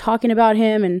media were talking about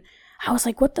him. And I was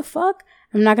like, what the fuck?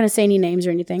 I'm not going to say any names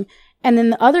or anything. And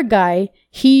then the other guy,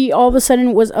 he all of a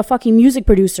sudden was a fucking music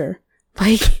producer.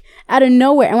 Like out of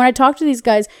nowhere. And when I talked to these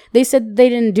guys, they said they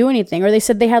didn't do anything. Or they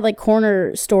said they had like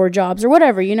corner store jobs or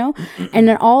whatever, you know? And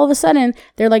then all of a sudden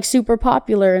they're like super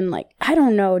popular. And like, I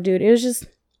don't know, dude. It was just,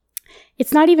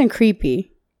 it's not even creepy.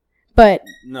 But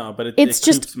no, but it's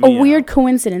just a weird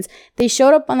coincidence. They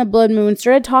showed up on the blood moon,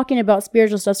 started talking about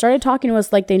spiritual stuff, started talking to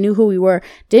us like they knew who we were,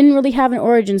 didn't really have an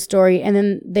origin story, and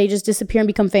then they just disappear and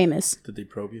become famous. Did they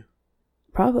probe you?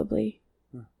 Probably.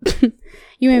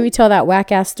 You made me tell that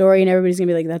whack-ass story, and everybody's going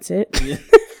to be like, that's it. Yeah.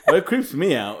 Well, it creeps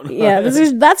me out. Yeah,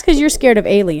 that's because you're scared of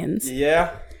aliens.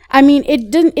 Yeah. I mean,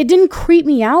 it didn't creep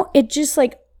me out. It just,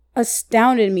 like,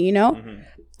 astounded me, you know?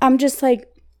 I'm just like,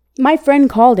 my friend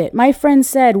called it. My friend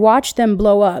said, watch them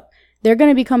blow up. They're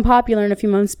going to become popular in a few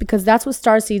months because that's what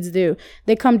starseeds do.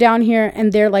 They come down here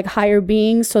and they're like higher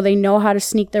beings, so they know how to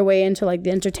sneak their way into like the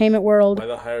entertainment world. Why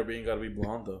the higher being got to be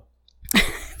blonde, though?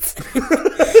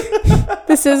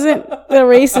 This isn't the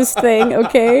racist thing,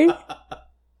 okay?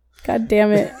 God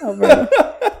damn it, Alberto.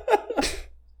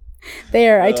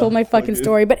 There, I told my fucking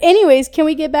story. But anyways, can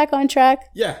we get back on track?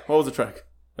 Yeah, what was the track?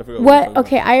 I forgot what?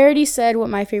 Okay, I already said what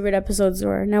my favorite episodes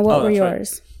were. Now, what were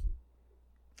yours?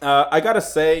 Right. I gotta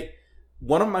say,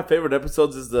 one of my favorite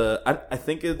episodes is I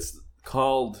think it's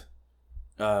called,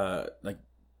 like,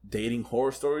 dating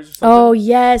horror stories or something. Oh,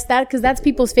 yes, because that's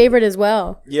people's favorite as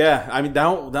well. Yeah, I mean,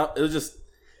 that it was just,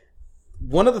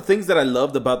 one of the things that I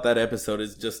loved about that episode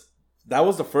is just, that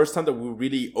was the first time that we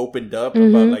really opened up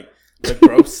about, like, the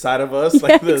gross side of us,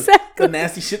 like the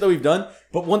nasty shit that we've done.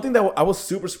 But one thing that I was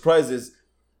super surprised is,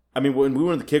 I mean, when we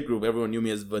were in the kid group, everyone knew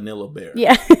me as Vanilla Bear.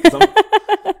 Yeah.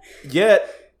 Yet,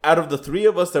 out of the three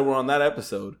of us that were on that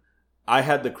episode, I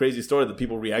had the crazy story that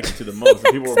people reacted to the most.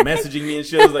 People were messaging me and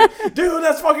shit. I was like, dude,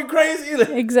 that's fucking crazy. Like,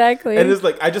 exactly. And it's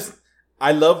like,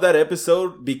 I love that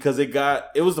episode because it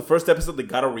was the first episode that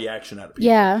got a reaction out of people.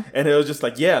 Yeah. And it was just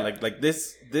like, yeah, like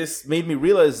this made me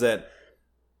realize that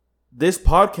this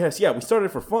podcast, yeah, we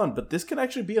started for fun, but this can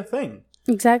actually be a thing.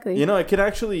 Exactly. You know, it can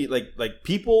actually, like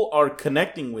people are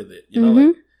connecting with it. You know,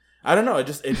 like, I don't know.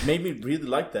 It made me really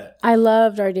like that. I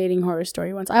loved our dating horror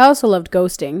story once. I also loved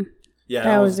ghosting. Yeah,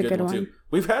 that was a good one too.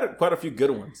 We've had quite a few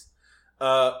good ones.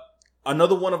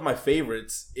 Another one of my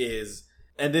favorites is,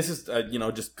 and this is,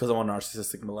 just because I'm a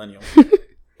narcissistic millennial.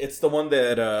 It's the one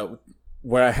that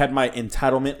where I had my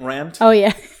entitlement rant. Oh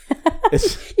yeah,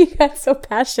 you got so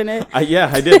passionate. I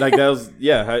did. Like that was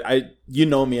I you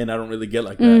know me, and I don't really get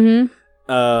like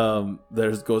that.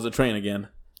 There goes a train again.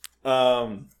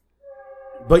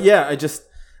 But yeah,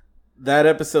 that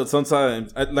episode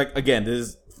sometimes again, this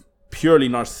is purely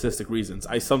narcissistic reasons.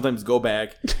 I sometimes go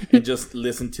back and just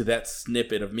listen to that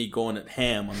snippet of me going at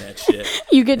ham on that shit.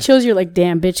 You get chills. You're like,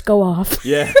 damn, bitch, go off.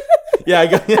 Yeah.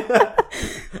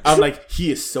 I'm like,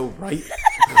 he is so right.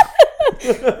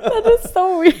 That is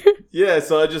so weird. Yeah,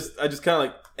 so I just kind of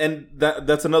like, and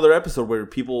that's another episode where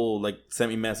people like sent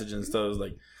me messages and stuff. I was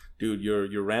like, dude,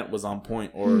 your rant was on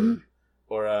point, or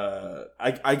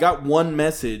I got one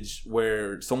message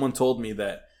where someone told me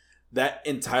that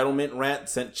entitlement rant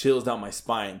sent chills down my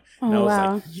spine. And I was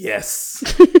like, yes.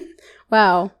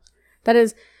 Wow.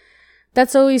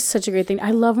 That's always such a great thing.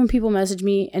 I love when people message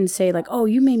me and say like, oh,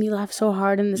 you made me laugh so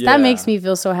hard in this. Yeah. That makes me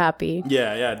feel so happy.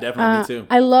 Yeah, definitely too.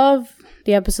 I love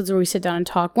the episodes where we sit down and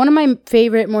talk. One of my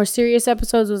favorite, more serious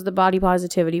episodes was the body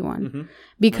positivity one.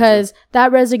 Because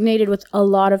that resonated with a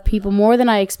lot of people more than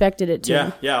I expected it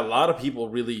to. Yeah, a lot of people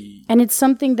really. And it's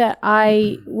something that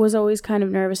I was always kind of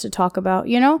nervous to talk about,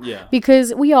 you know? Yeah.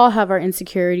 Because we all have our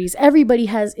insecurities. Everybody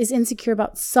is insecure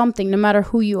about something, no matter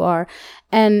who you are.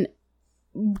 And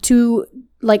to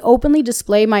like openly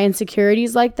display my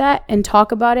insecurities like that and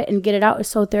talk about it and get it out is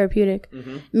so therapeutic.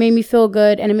 It made me feel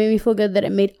good, and it made me feel good that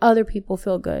it made other people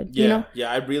feel good. Yeah, you know?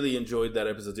 Yeah, I really enjoyed that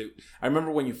episode too. I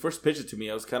remember when you first pitched it to me,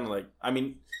 I was kind of like, I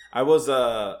mean, I was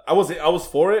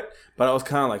for it, but I was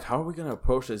kind of like, how are we gonna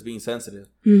approach this being sensitive?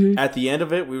 At the end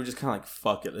of it, we were just kind of like,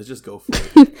 fuck it, let's just go for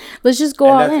it. Let's just go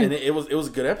all in. And it was a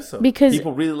good episode because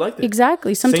people really liked it.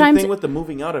 Exactly. Same thing with the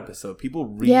moving out episode. People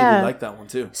really liked that one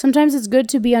too. Sometimes it's good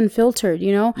to be unfiltered,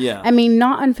 you know? Yeah. I mean,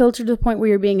 not unfiltered to the point where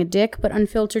you're being a dick, but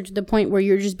unfiltered to the point where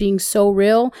you're just being so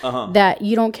real that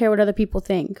you don't care what other people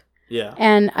think. Yeah.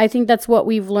 And I think that's what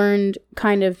we've learned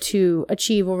kind of to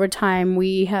achieve over time.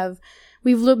 We've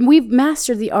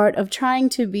mastered the art of trying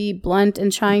to be blunt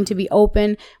and trying to be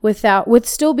open with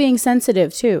still being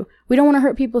sensitive too. We don't want to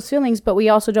hurt people's feelings, but we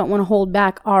also don't want to hold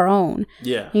back our own.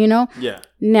 Yeah. You know? Yeah.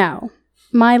 Now,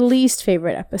 my least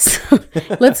favorite episode.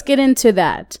 Let's get into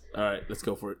that. All right, let's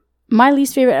go for it. My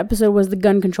least favorite episode was the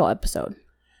gun control episode.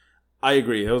 I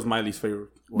agree. That was my least favorite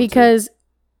one because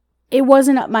it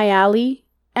wasn't up my alley.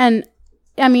 And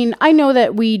I mean, I know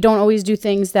that we don't always do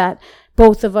things that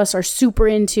both of us are super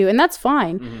into, and that's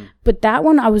fine. But that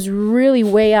one, I was really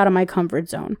way out of my comfort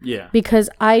zone. Yeah. Because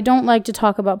I don't like to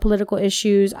talk about political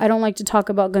issues. I don't like to talk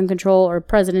about gun control or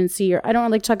presidency, or I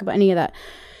don't like to talk about any of that.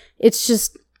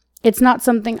 It's not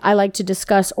something I like to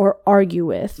discuss or argue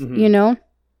with, you know?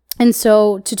 And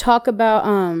so to talk about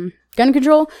gun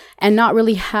control and not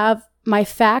really have my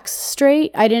facts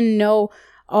straight, I didn't know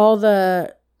all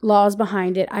the laws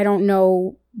behind it. I don't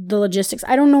know the logistics.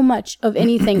 I don't know much of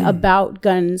anything about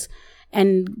guns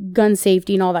and gun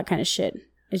safety and all that kind of shit.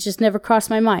 It's just never crossed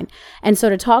my mind. And so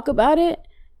to talk about it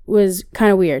was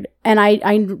kind of weird. And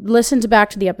I listened back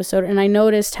to the episode and I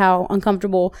noticed how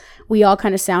uncomfortable we all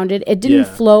kind of sounded. It didn't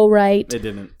flow right.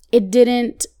 It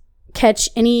didn't catch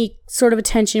any sort of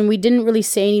attention. We didn't really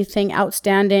say anything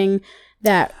outstanding.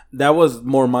 That was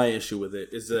more my issue with it,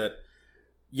 is that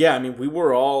I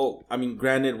mean,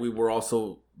 granted, we were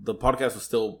also, the podcast was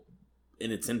still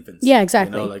in its infancy. Yeah,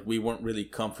 exactly. You know, like we weren't really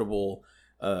comfortable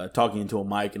talking into a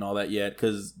mic and all that yet,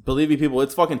 because believe me, people,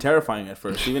 it's fucking terrifying at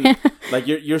first. Even like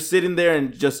you're sitting there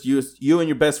and just you and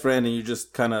your best friend, and you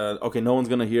just kind of, okay, no one's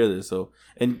gonna hear this. So,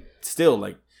 and still,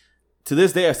 like, to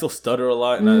this day, I still stutter a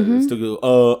lot, and I still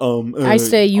go, I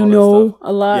say, a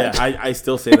lot. Yeah, I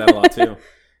still say that a lot too.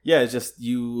 Yeah, it's just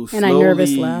you slowly, and I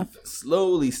nervous laugh.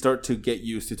 Slowly start to get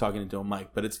used to talking into a mic,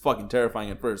 but it's fucking terrifying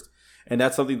at first. And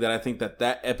that's something that I think that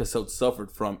episode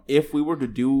suffered from. If we were to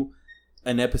do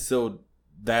an episode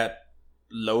that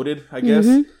loaded, I guess,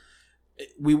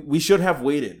 we should have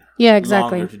waited. Yeah,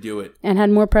 exactly. Longer to do it and had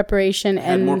more preparation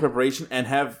and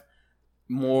have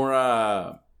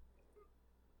more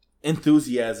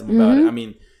enthusiasm about it. I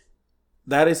mean,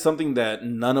 that is something that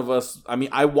none of us. I mean,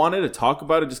 I wanted to talk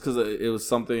about it just because it was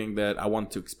something that I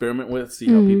wanted to experiment with, see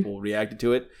how people reacted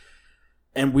to it.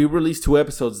 And we released 2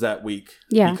 episodes that week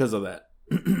because of that.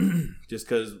 Just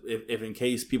because if in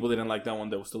case people didn't like that one,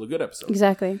 that was still a good episode.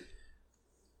 Exactly.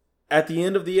 At the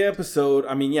end of the episode,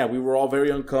 I mean, yeah, we were all very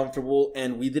uncomfortable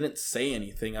and we didn't say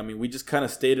anything. I mean, we just kind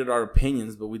of stated our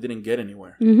opinions, but we didn't get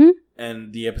anywhere.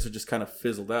 And the episode just kind of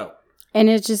fizzled out. And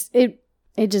it just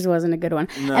wasn't a good one.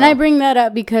 No. And I bring that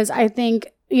up because I think,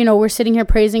 we're sitting here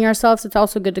praising ourselves. It's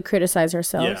also good to criticize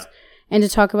ourselves and to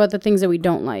talk about the things that we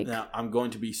don't like. Now, I'm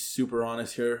going to be super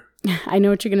honest here. I know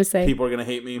what you're going to say. People are going to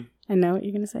hate me. I know what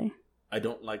you're going to say. I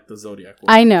don't like the Zodiac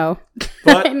one. I know.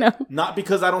 But I know. Not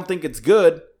because I don't think it's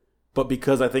good, but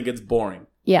because I think it's boring.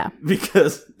 Yeah.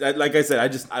 Because, like I said,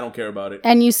 I don't care about it.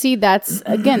 And you see, that's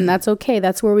okay.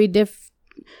 That's where we're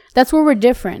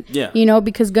different. Yeah.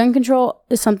 Because gun control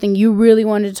is something you really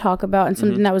wanted to talk about and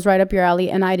something that was right up your alley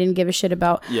and I didn't give a shit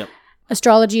about. Yeah.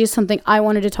 Astrology is something I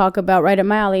wanted to talk about right up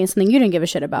my alley and something you didn't give a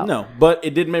shit about. No, but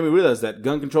it did make me realize that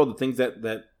gun control, the things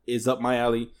that is up my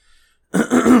alley,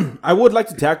 I would like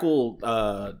to tackle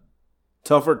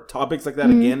tougher topics like that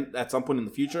again at some point in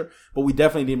the future, but we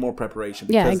definitely need more preparation.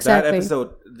 Because exactly. That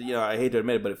episode, I hate to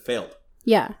admit it, but it failed.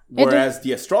 Yeah. Whereas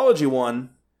the astrology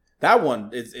one, that one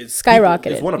is skyrocketed.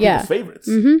 It's one of people's favorites.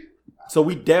 So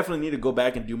we definitely need to go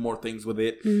back and do more things with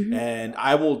it. And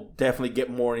I will definitely get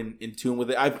more in tune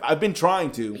with it. I've been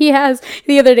trying to. He has.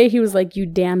 The other day he was like, "You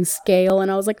damn scale."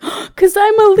 And I was like, "'Cause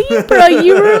I'm a Libra,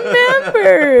 you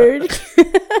remembered."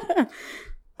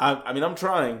 I mean, I'm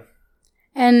trying.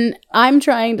 And I'm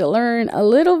trying to learn a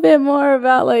little bit more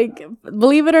about,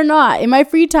 believe it or not, in my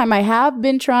free time, I have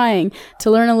been trying to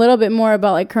learn a little bit more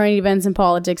about, current events and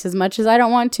politics, as much as I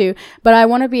don't want to. But I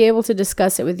want to be able to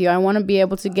discuss it with you. I want to be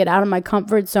able to get out of my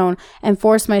comfort zone and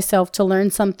force myself to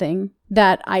learn something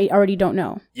that I already don't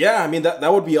know. Yeah, I mean,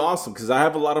 that would be awesome because I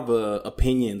have a lot of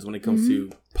opinions when it comes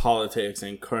to politics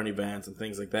and current events and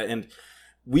things like that. And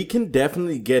we can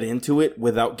definitely get into it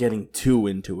without getting too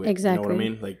into it. Exactly. You know what I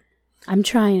mean? I'm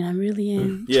trying. I really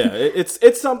am. Yeah,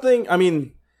 it's something. I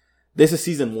mean, this is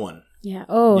season 1. Yeah.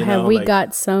 Oh, we've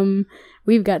got some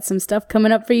stuff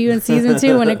coming up for you in season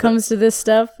 2 when it comes to this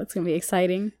stuff. It's gonna be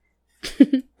exciting.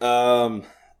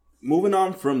 Moving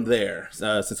on from there,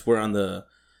 since we're on the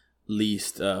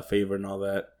least favorite and all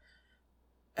that,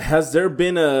 has there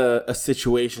been a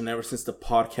situation ever since the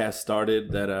podcast started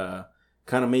that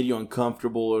kind of made you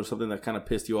uncomfortable or something that kind of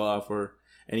pissed you off or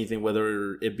anything,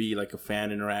 whether it be a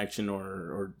fan interaction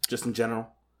or just in general?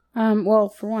 Well,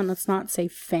 for one, let's not say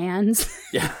fans.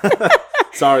 Yeah.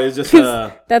 Sorry, it's just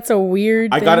that's a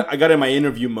weird thing. I got in my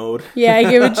interview mode. Yeah, I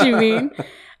get what you mean.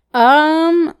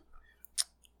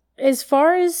 As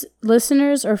far as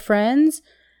listeners or friends,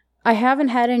 I haven't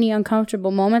had any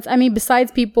uncomfortable moments. I mean,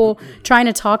 besides people trying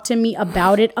to talk to me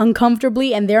about it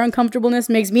uncomfortably, and their uncomfortableness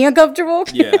makes me uncomfortable.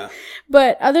 Yeah.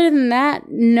 But other than that,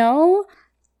 no.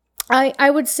 I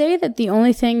would say that the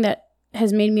only thing that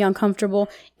has made me uncomfortable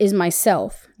is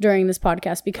myself during this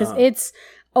podcast because it's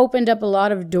opened up a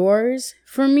lot of doors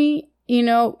for me,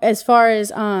 as far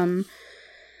as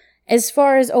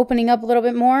opening up a little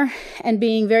bit more and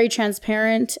being very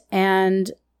transparent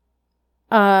and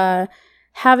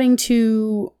having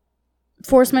to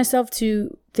force myself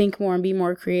to think more and be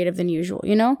more creative than usual,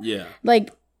 Yeah.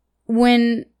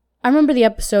 When I remember the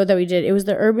episode that we did. It was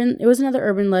another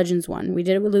Urban Legends one. We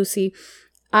did it with Lucy.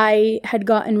 I had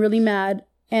gotten really mad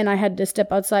and I had to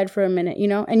step outside for a minute,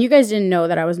 and you guys didn't know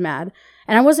that I was mad.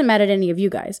 And I wasn't mad at any of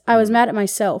you guys. I was mad at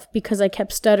myself because I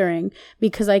kept stuttering,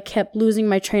 because I kept losing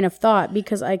my train of thought,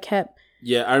 because I kept...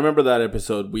 Yeah, I remember that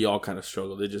episode. We all kind of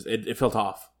struggled. It felt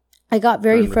off. I got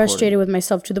very frustrated with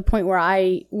myself to the point where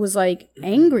I was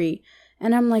angry.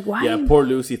 And I'm like, why? Yeah, poor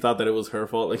Lucy thought that it was her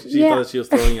fault. She thought she was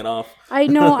throwing it off. I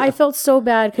know. I felt so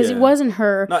bad because it wasn't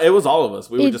her. No, it was all of us.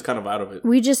 We were just kind of out of it.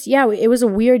 It was a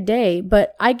weird day.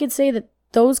 But I could say that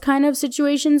those kind of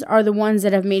situations are the ones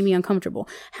that have made me uncomfortable.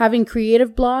 Having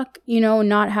creative block,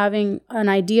 not having an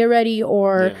idea ready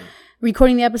or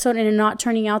recording the episode and it not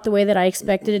turning out the way that I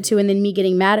expected it to. And then me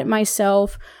getting mad at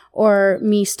myself or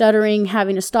me stuttering,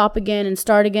 having to stop again and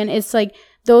start again. It's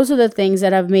those are the things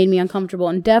that have made me uncomfortable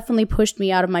and definitely pushed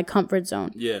me out of my comfort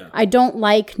zone. Yeah. I don't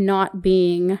like not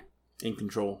being... in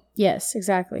control. Yes,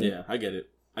 exactly. Yeah, I get it.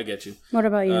 I get you. What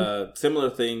about you? Similar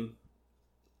thing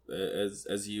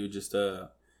as you, just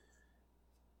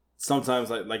sometimes,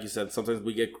 like you said, sometimes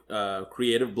we get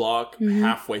creative block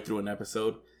halfway through an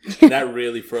episode. And that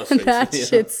really frustrates that me.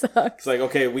 Shit sucks. It's like,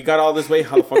 okay, we got all this way.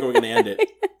 How the fuck are we going to end it?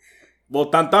 Well,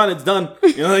 it's done.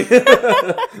 Like,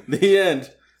 the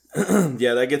end.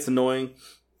 Yeah, that gets annoying.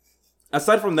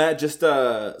 Aside from that, just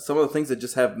some of the things that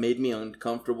just have made me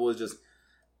uncomfortable is just,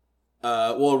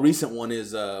 a recent one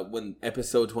is when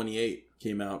episode 28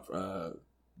 came out,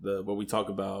 where we talk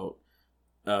about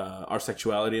our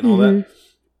sexuality and all that.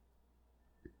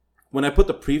 When I put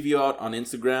the preview out on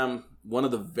Instagram, one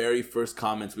of the very first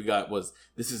comments we got was,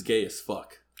 "This is gay as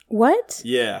fuck." What?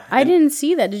 Yeah. I didn't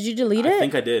see that. Did you delete it? I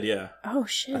think I did, yeah. Oh,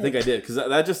 shit. I think I did. Because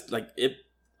that just, like, it...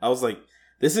 I was like,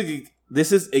 this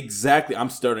is exactly... I'm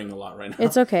stuttering a lot right now.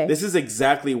 It's okay. This is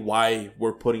exactly why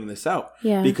we're putting this out.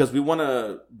 Yeah. Because we want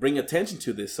to bring attention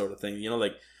to this sort of thing. You know,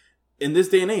 like, in this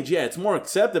day and age, yeah, it's more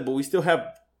accepted, but we still have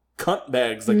cunt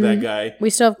bags like that guy. We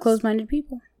still have closed-minded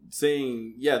people.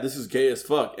 Saying, yeah, this is gay as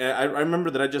fuck. And I remember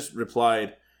that I just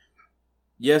replied,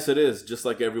 yes, it is, just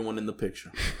like everyone in the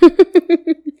picture.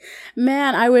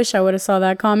 Man, I wish I would have saw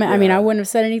that comment. Yeah. I mean, I wouldn't have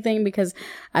said anything because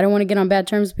I don't want to get on bad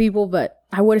terms with people, but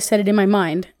I would have said it in my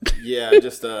mind. Yeah,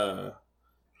 just, that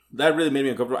really made me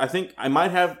uncomfortable. I think I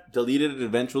might have deleted it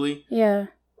eventually. Yeah.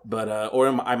 But, or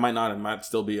I might not. It might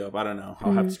still be up. I don't know.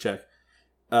 I'll have to check.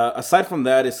 Aside from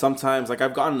that is sometimes, like,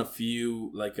 I've gotten a few,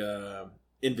 like,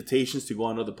 invitations to go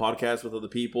on other podcasts with other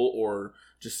people or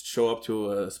just show up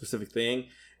to a specific thing.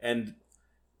 And,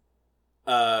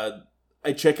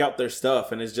 I check out their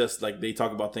stuff, and it's just like they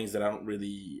talk about things that I don't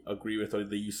really agree with, or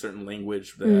they use certain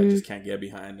language that I just can't get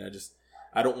behind.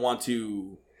 I don't want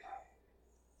to,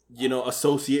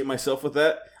 associate myself with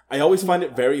that. I always find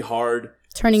it very hard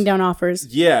turning down offers.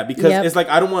 Yeah, because it's like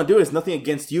I don't want to do it. It's nothing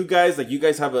against you guys. Like, you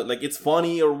guys have it's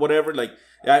funny or whatever. Like,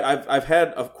 I've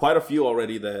had quite a few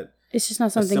already that it's just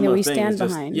not something that we stand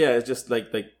behind. Yeah, it's just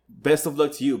like best of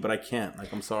luck to you, but I can't.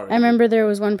 Like, I'm sorry. I remember there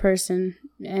was one person,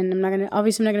 and I'm not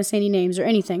gonna say any names or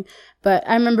anything, but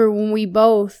I remember when we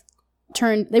both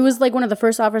turned, it was like one of the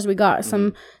first offers we got.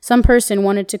 Some person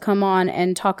wanted to come on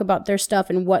and talk about their stuff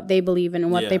and what they believe in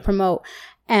and what they promote,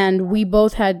 and we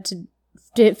both had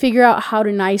to figure out how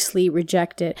to nicely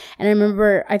reject it. And I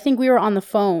remember, I think we were on the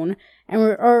phone.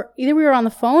 Or either we were on the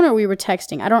phone or we were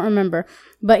texting. I don't remember.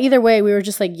 But either way, we were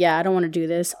just like, yeah, I don't want to do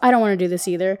this. I don't want to do this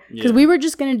either. Because we were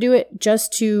just going to do it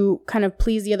just to kind of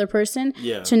please the other person.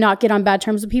 Yeah. To not get on bad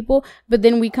terms with people. But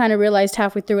then we kind of realized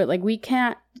halfway through it, like, we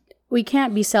can't be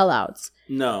sellouts.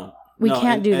 No. We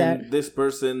can't do that. And this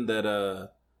person that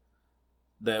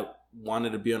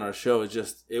wanted to be on our show, is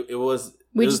just, it was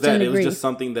just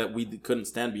something that we couldn't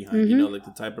stand behind. Like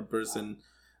the type of person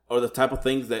or the type of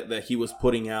things that he was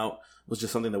putting out was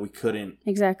just something that we couldn't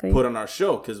put on our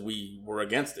show because we were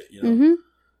against it,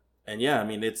 And yeah, I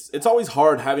mean, it's always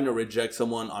hard having to reject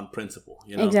someone on principle,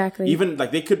 Exactly. Even,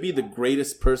 like, they could be the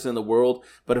greatest person in the world,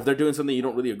 but if they're doing something you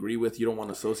don't really agree with, you don't want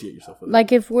to associate yourself with them. Like,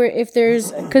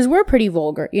 because we're pretty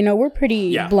vulgar, we're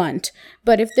pretty blunt.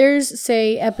 But if there's,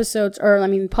 say, episodes or,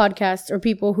 podcasts or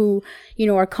people who,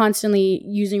 are constantly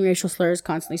using racial slurs,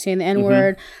 constantly saying the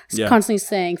N-word, constantly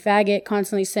saying faggot,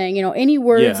 constantly saying, any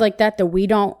words like that we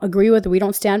don't agree with, that we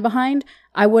don't stand behind,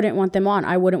 I wouldn't want them on.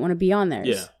 I wouldn't want to be on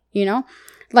theirs. Yeah.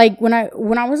 Like, when I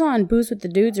was on Booze with the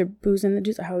Dudes or Booze and the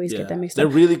Dudes, I always get that mixed up.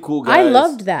 They're really cool guys. I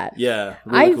loved that. Yeah.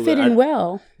 Really cool fit in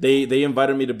well. They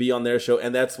invited me to be on their show,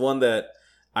 and that's one that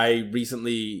I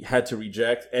recently had to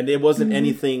reject. And it wasn't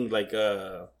anything like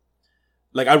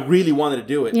I really wanted to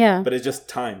do it. Yeah. But it's just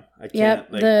time. I can't.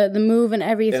 Yep, the move and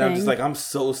everything. And I'm just like, I'm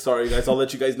so sorry, guys. I'll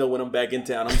let you guys know when I'm back in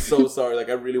town. I'm so sorry. Like,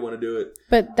 I really want to do it.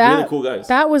 But really cool guys.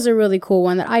 That was a really cool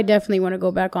one that I definitely want to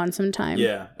go back on sometime.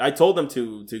 Yeah. I told them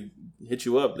to hit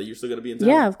you up that you're still going to be in town.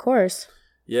 Yeah, of course.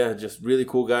 Yeah, just really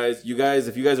cool guys. You guys,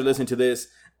 if you guys are listening to this,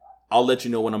 I'll let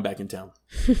you know when I'm back in town.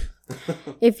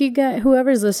 If you got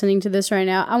whoever's listening to this right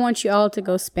now, I want you all to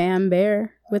go spam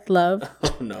Bear with love.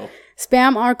 Oh, no.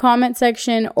 Spam our comment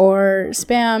section or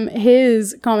spam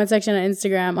his comment section on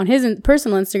Instagram, on his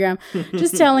personal Instagram,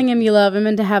 just telling him you love him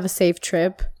and to have a safe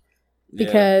trip.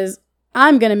 Because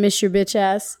I'm going to miss your bitch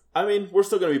ass. I mean, we're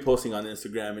still going to be posting on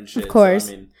Instagram and shit. Of course.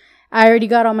 So, I already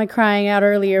got all my crying out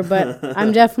earlier, but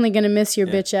I'm definitely going to miss your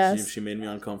bitch ass. She made me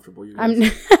uncomfortable. I'm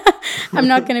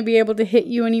not going to be able to hit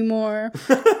you anymore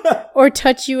or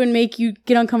touch you and make you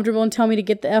get uncomfortable and tell me to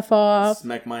get the F off.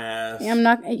 Smack my ass. I'm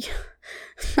not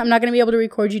going to be able to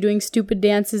record you doing stupid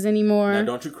dances anymore. Now,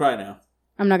 don't you cry now.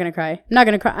 I'm not going to cry. I'm not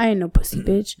going to cry. I ain't no pussy,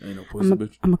 bitch. Ain't no pussy,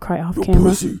 bitch. I'm going to cry off camera.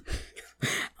 Pussy.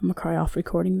 I'm going to cry off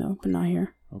recording, though, but not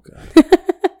here. Okay.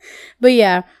 But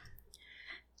yeah.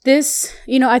 This,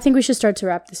 I think we should start to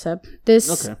wrap this up.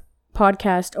 This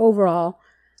podcast overall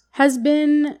has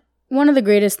been one of the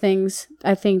greatest things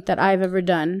I think that I've ever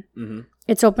done. Mm-hmm.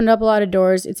 It's opened up a lot of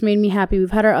doors. It's made me happy.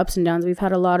 We've had our ups and downs. We've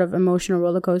had a lot of emotional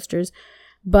roller coasters.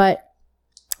 But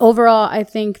overall, I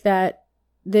think that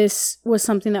this was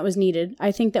something that was needed.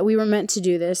 I think that we were meant to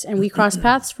do this, and we crossed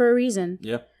paths for a reason.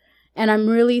 Yeah. And I'm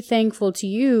really thankful to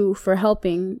you for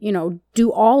helping,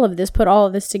 do all of this, put all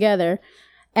of this together,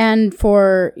 and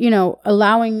for,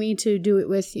 allowing me to do it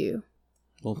with you.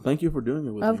 Well, thank you for doing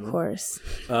it with me. Of course.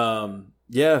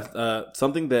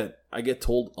 Something that I get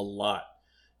told a lot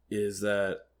is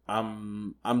that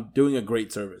I'm doing a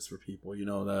great service for people,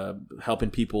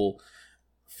 helping people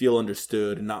feel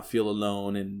understood and not feel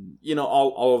alone, and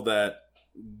all of that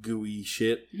gooey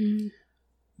shit. Mm-hmm.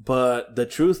 But the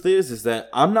truth is that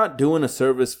I'm not doing a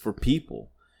service for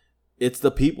people. It's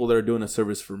the people that are doing a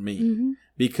service for me. Mm-hmm.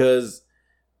 Because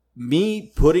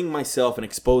me putting myself and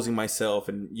exposing myself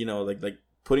and like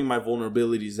putting my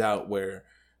vulnerabilities out where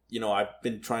I've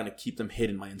been trying to keep them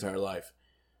hidden my entire life,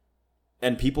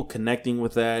 and people connecting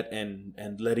with that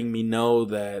and letting me know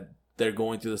that they're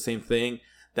going through the same thing,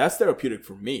 that's therapeutic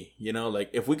for me.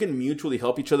 Like if we can mutually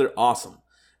help each other, awesome.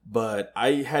 But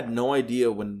I had no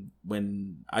idea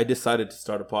when I decided to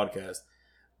start a podcast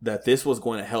that this was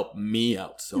going to help me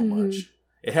out so much.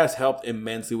 It has helped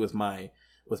immensely with my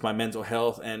mental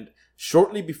health. And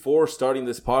shortly before starting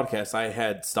this podcast, I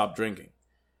had stopped drinking,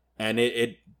 and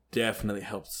it definitely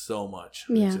helped so much.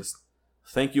 Yeah. Just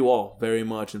thank you all very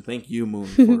much, and thank you,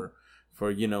 Moon,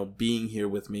 for being here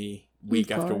with me week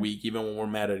after week, even when we're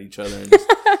mad at each other. And just,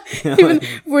 even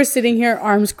we're sitting here,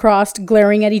 arms crossed,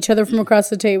 glaring at each other from across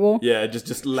the table. Yeah,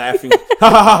 just laughing.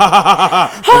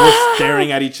 And we're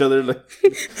staring at each other like,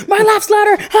 my laugh's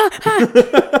louder.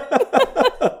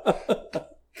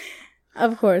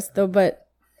 Of course, though, but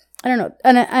I don't know.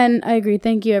 And I agree.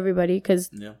 Thank you, everybody,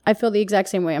 because I feel the exact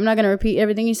same way. I'm not going to repeat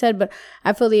everything you said, but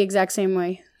I feel the exact same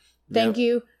way. Thank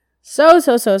you so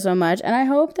much. And I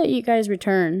hope that you guys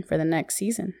return for the next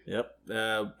season. Yep.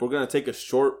 We're going to take a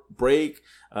short break.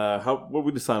 What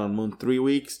we decide on, Moon? 3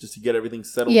 weeks just to get everything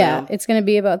settled down? Yeah, it's going to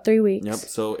be about 3 weeks. Yep.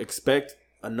 So expect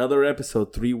another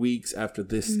episode 3 weeks after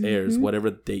this airs,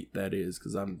 whatever date that is,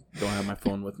 because I don't have my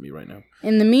phone with me right now.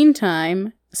 In the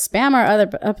meantime, spam our other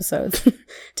episodes.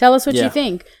 Tell us what you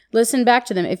think. Listen back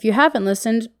to them. If you haven't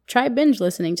listened, try binge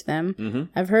listening to them. Mm-hmm.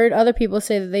 I've heard other people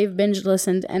say that they've binge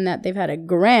listened and that they've had a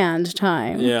grand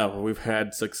time. Yeah, well, we've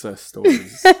had success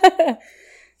stories.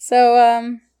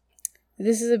 So,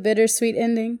 this is a bittersweet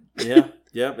ending. Yeah.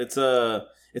 It's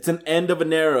an end of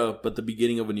an era, but the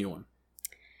beginning of a new one.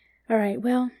 All right.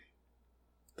 Well,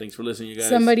 thanks for listening, you guys.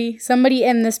 Somebody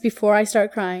end this before I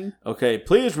start crying. Okay,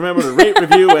 please remember to rate,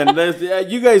 review, and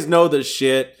you guys know the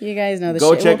shit. You guys know the shit.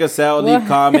 Go shit. check us out. Leave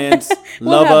comments.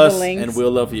 Love us, and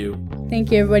we'll love you.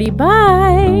 Thank you, everybody.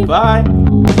 Bye. Bye.